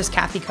producer is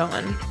Kathy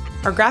Cohen.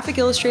 Our graphic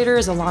illustrator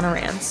is Alana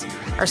Rance.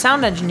 Our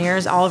sound engineer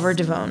is Oliver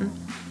Devone.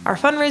 Our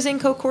fundraising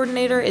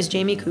co-coordinator is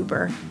Jamie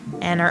Cooper.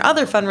 And our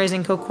other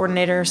fundraising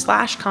co-coordinator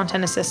 /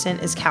 content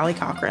assistant is Callie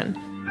Cochran.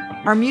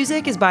 Our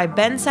music is by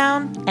Ben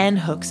Sound and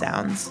Hook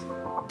Sounds.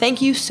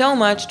 Thank you so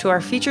much to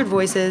our featured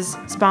voices,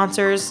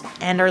 sponsors,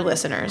 and our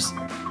listeners.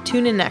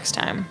 Tune in next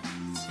time.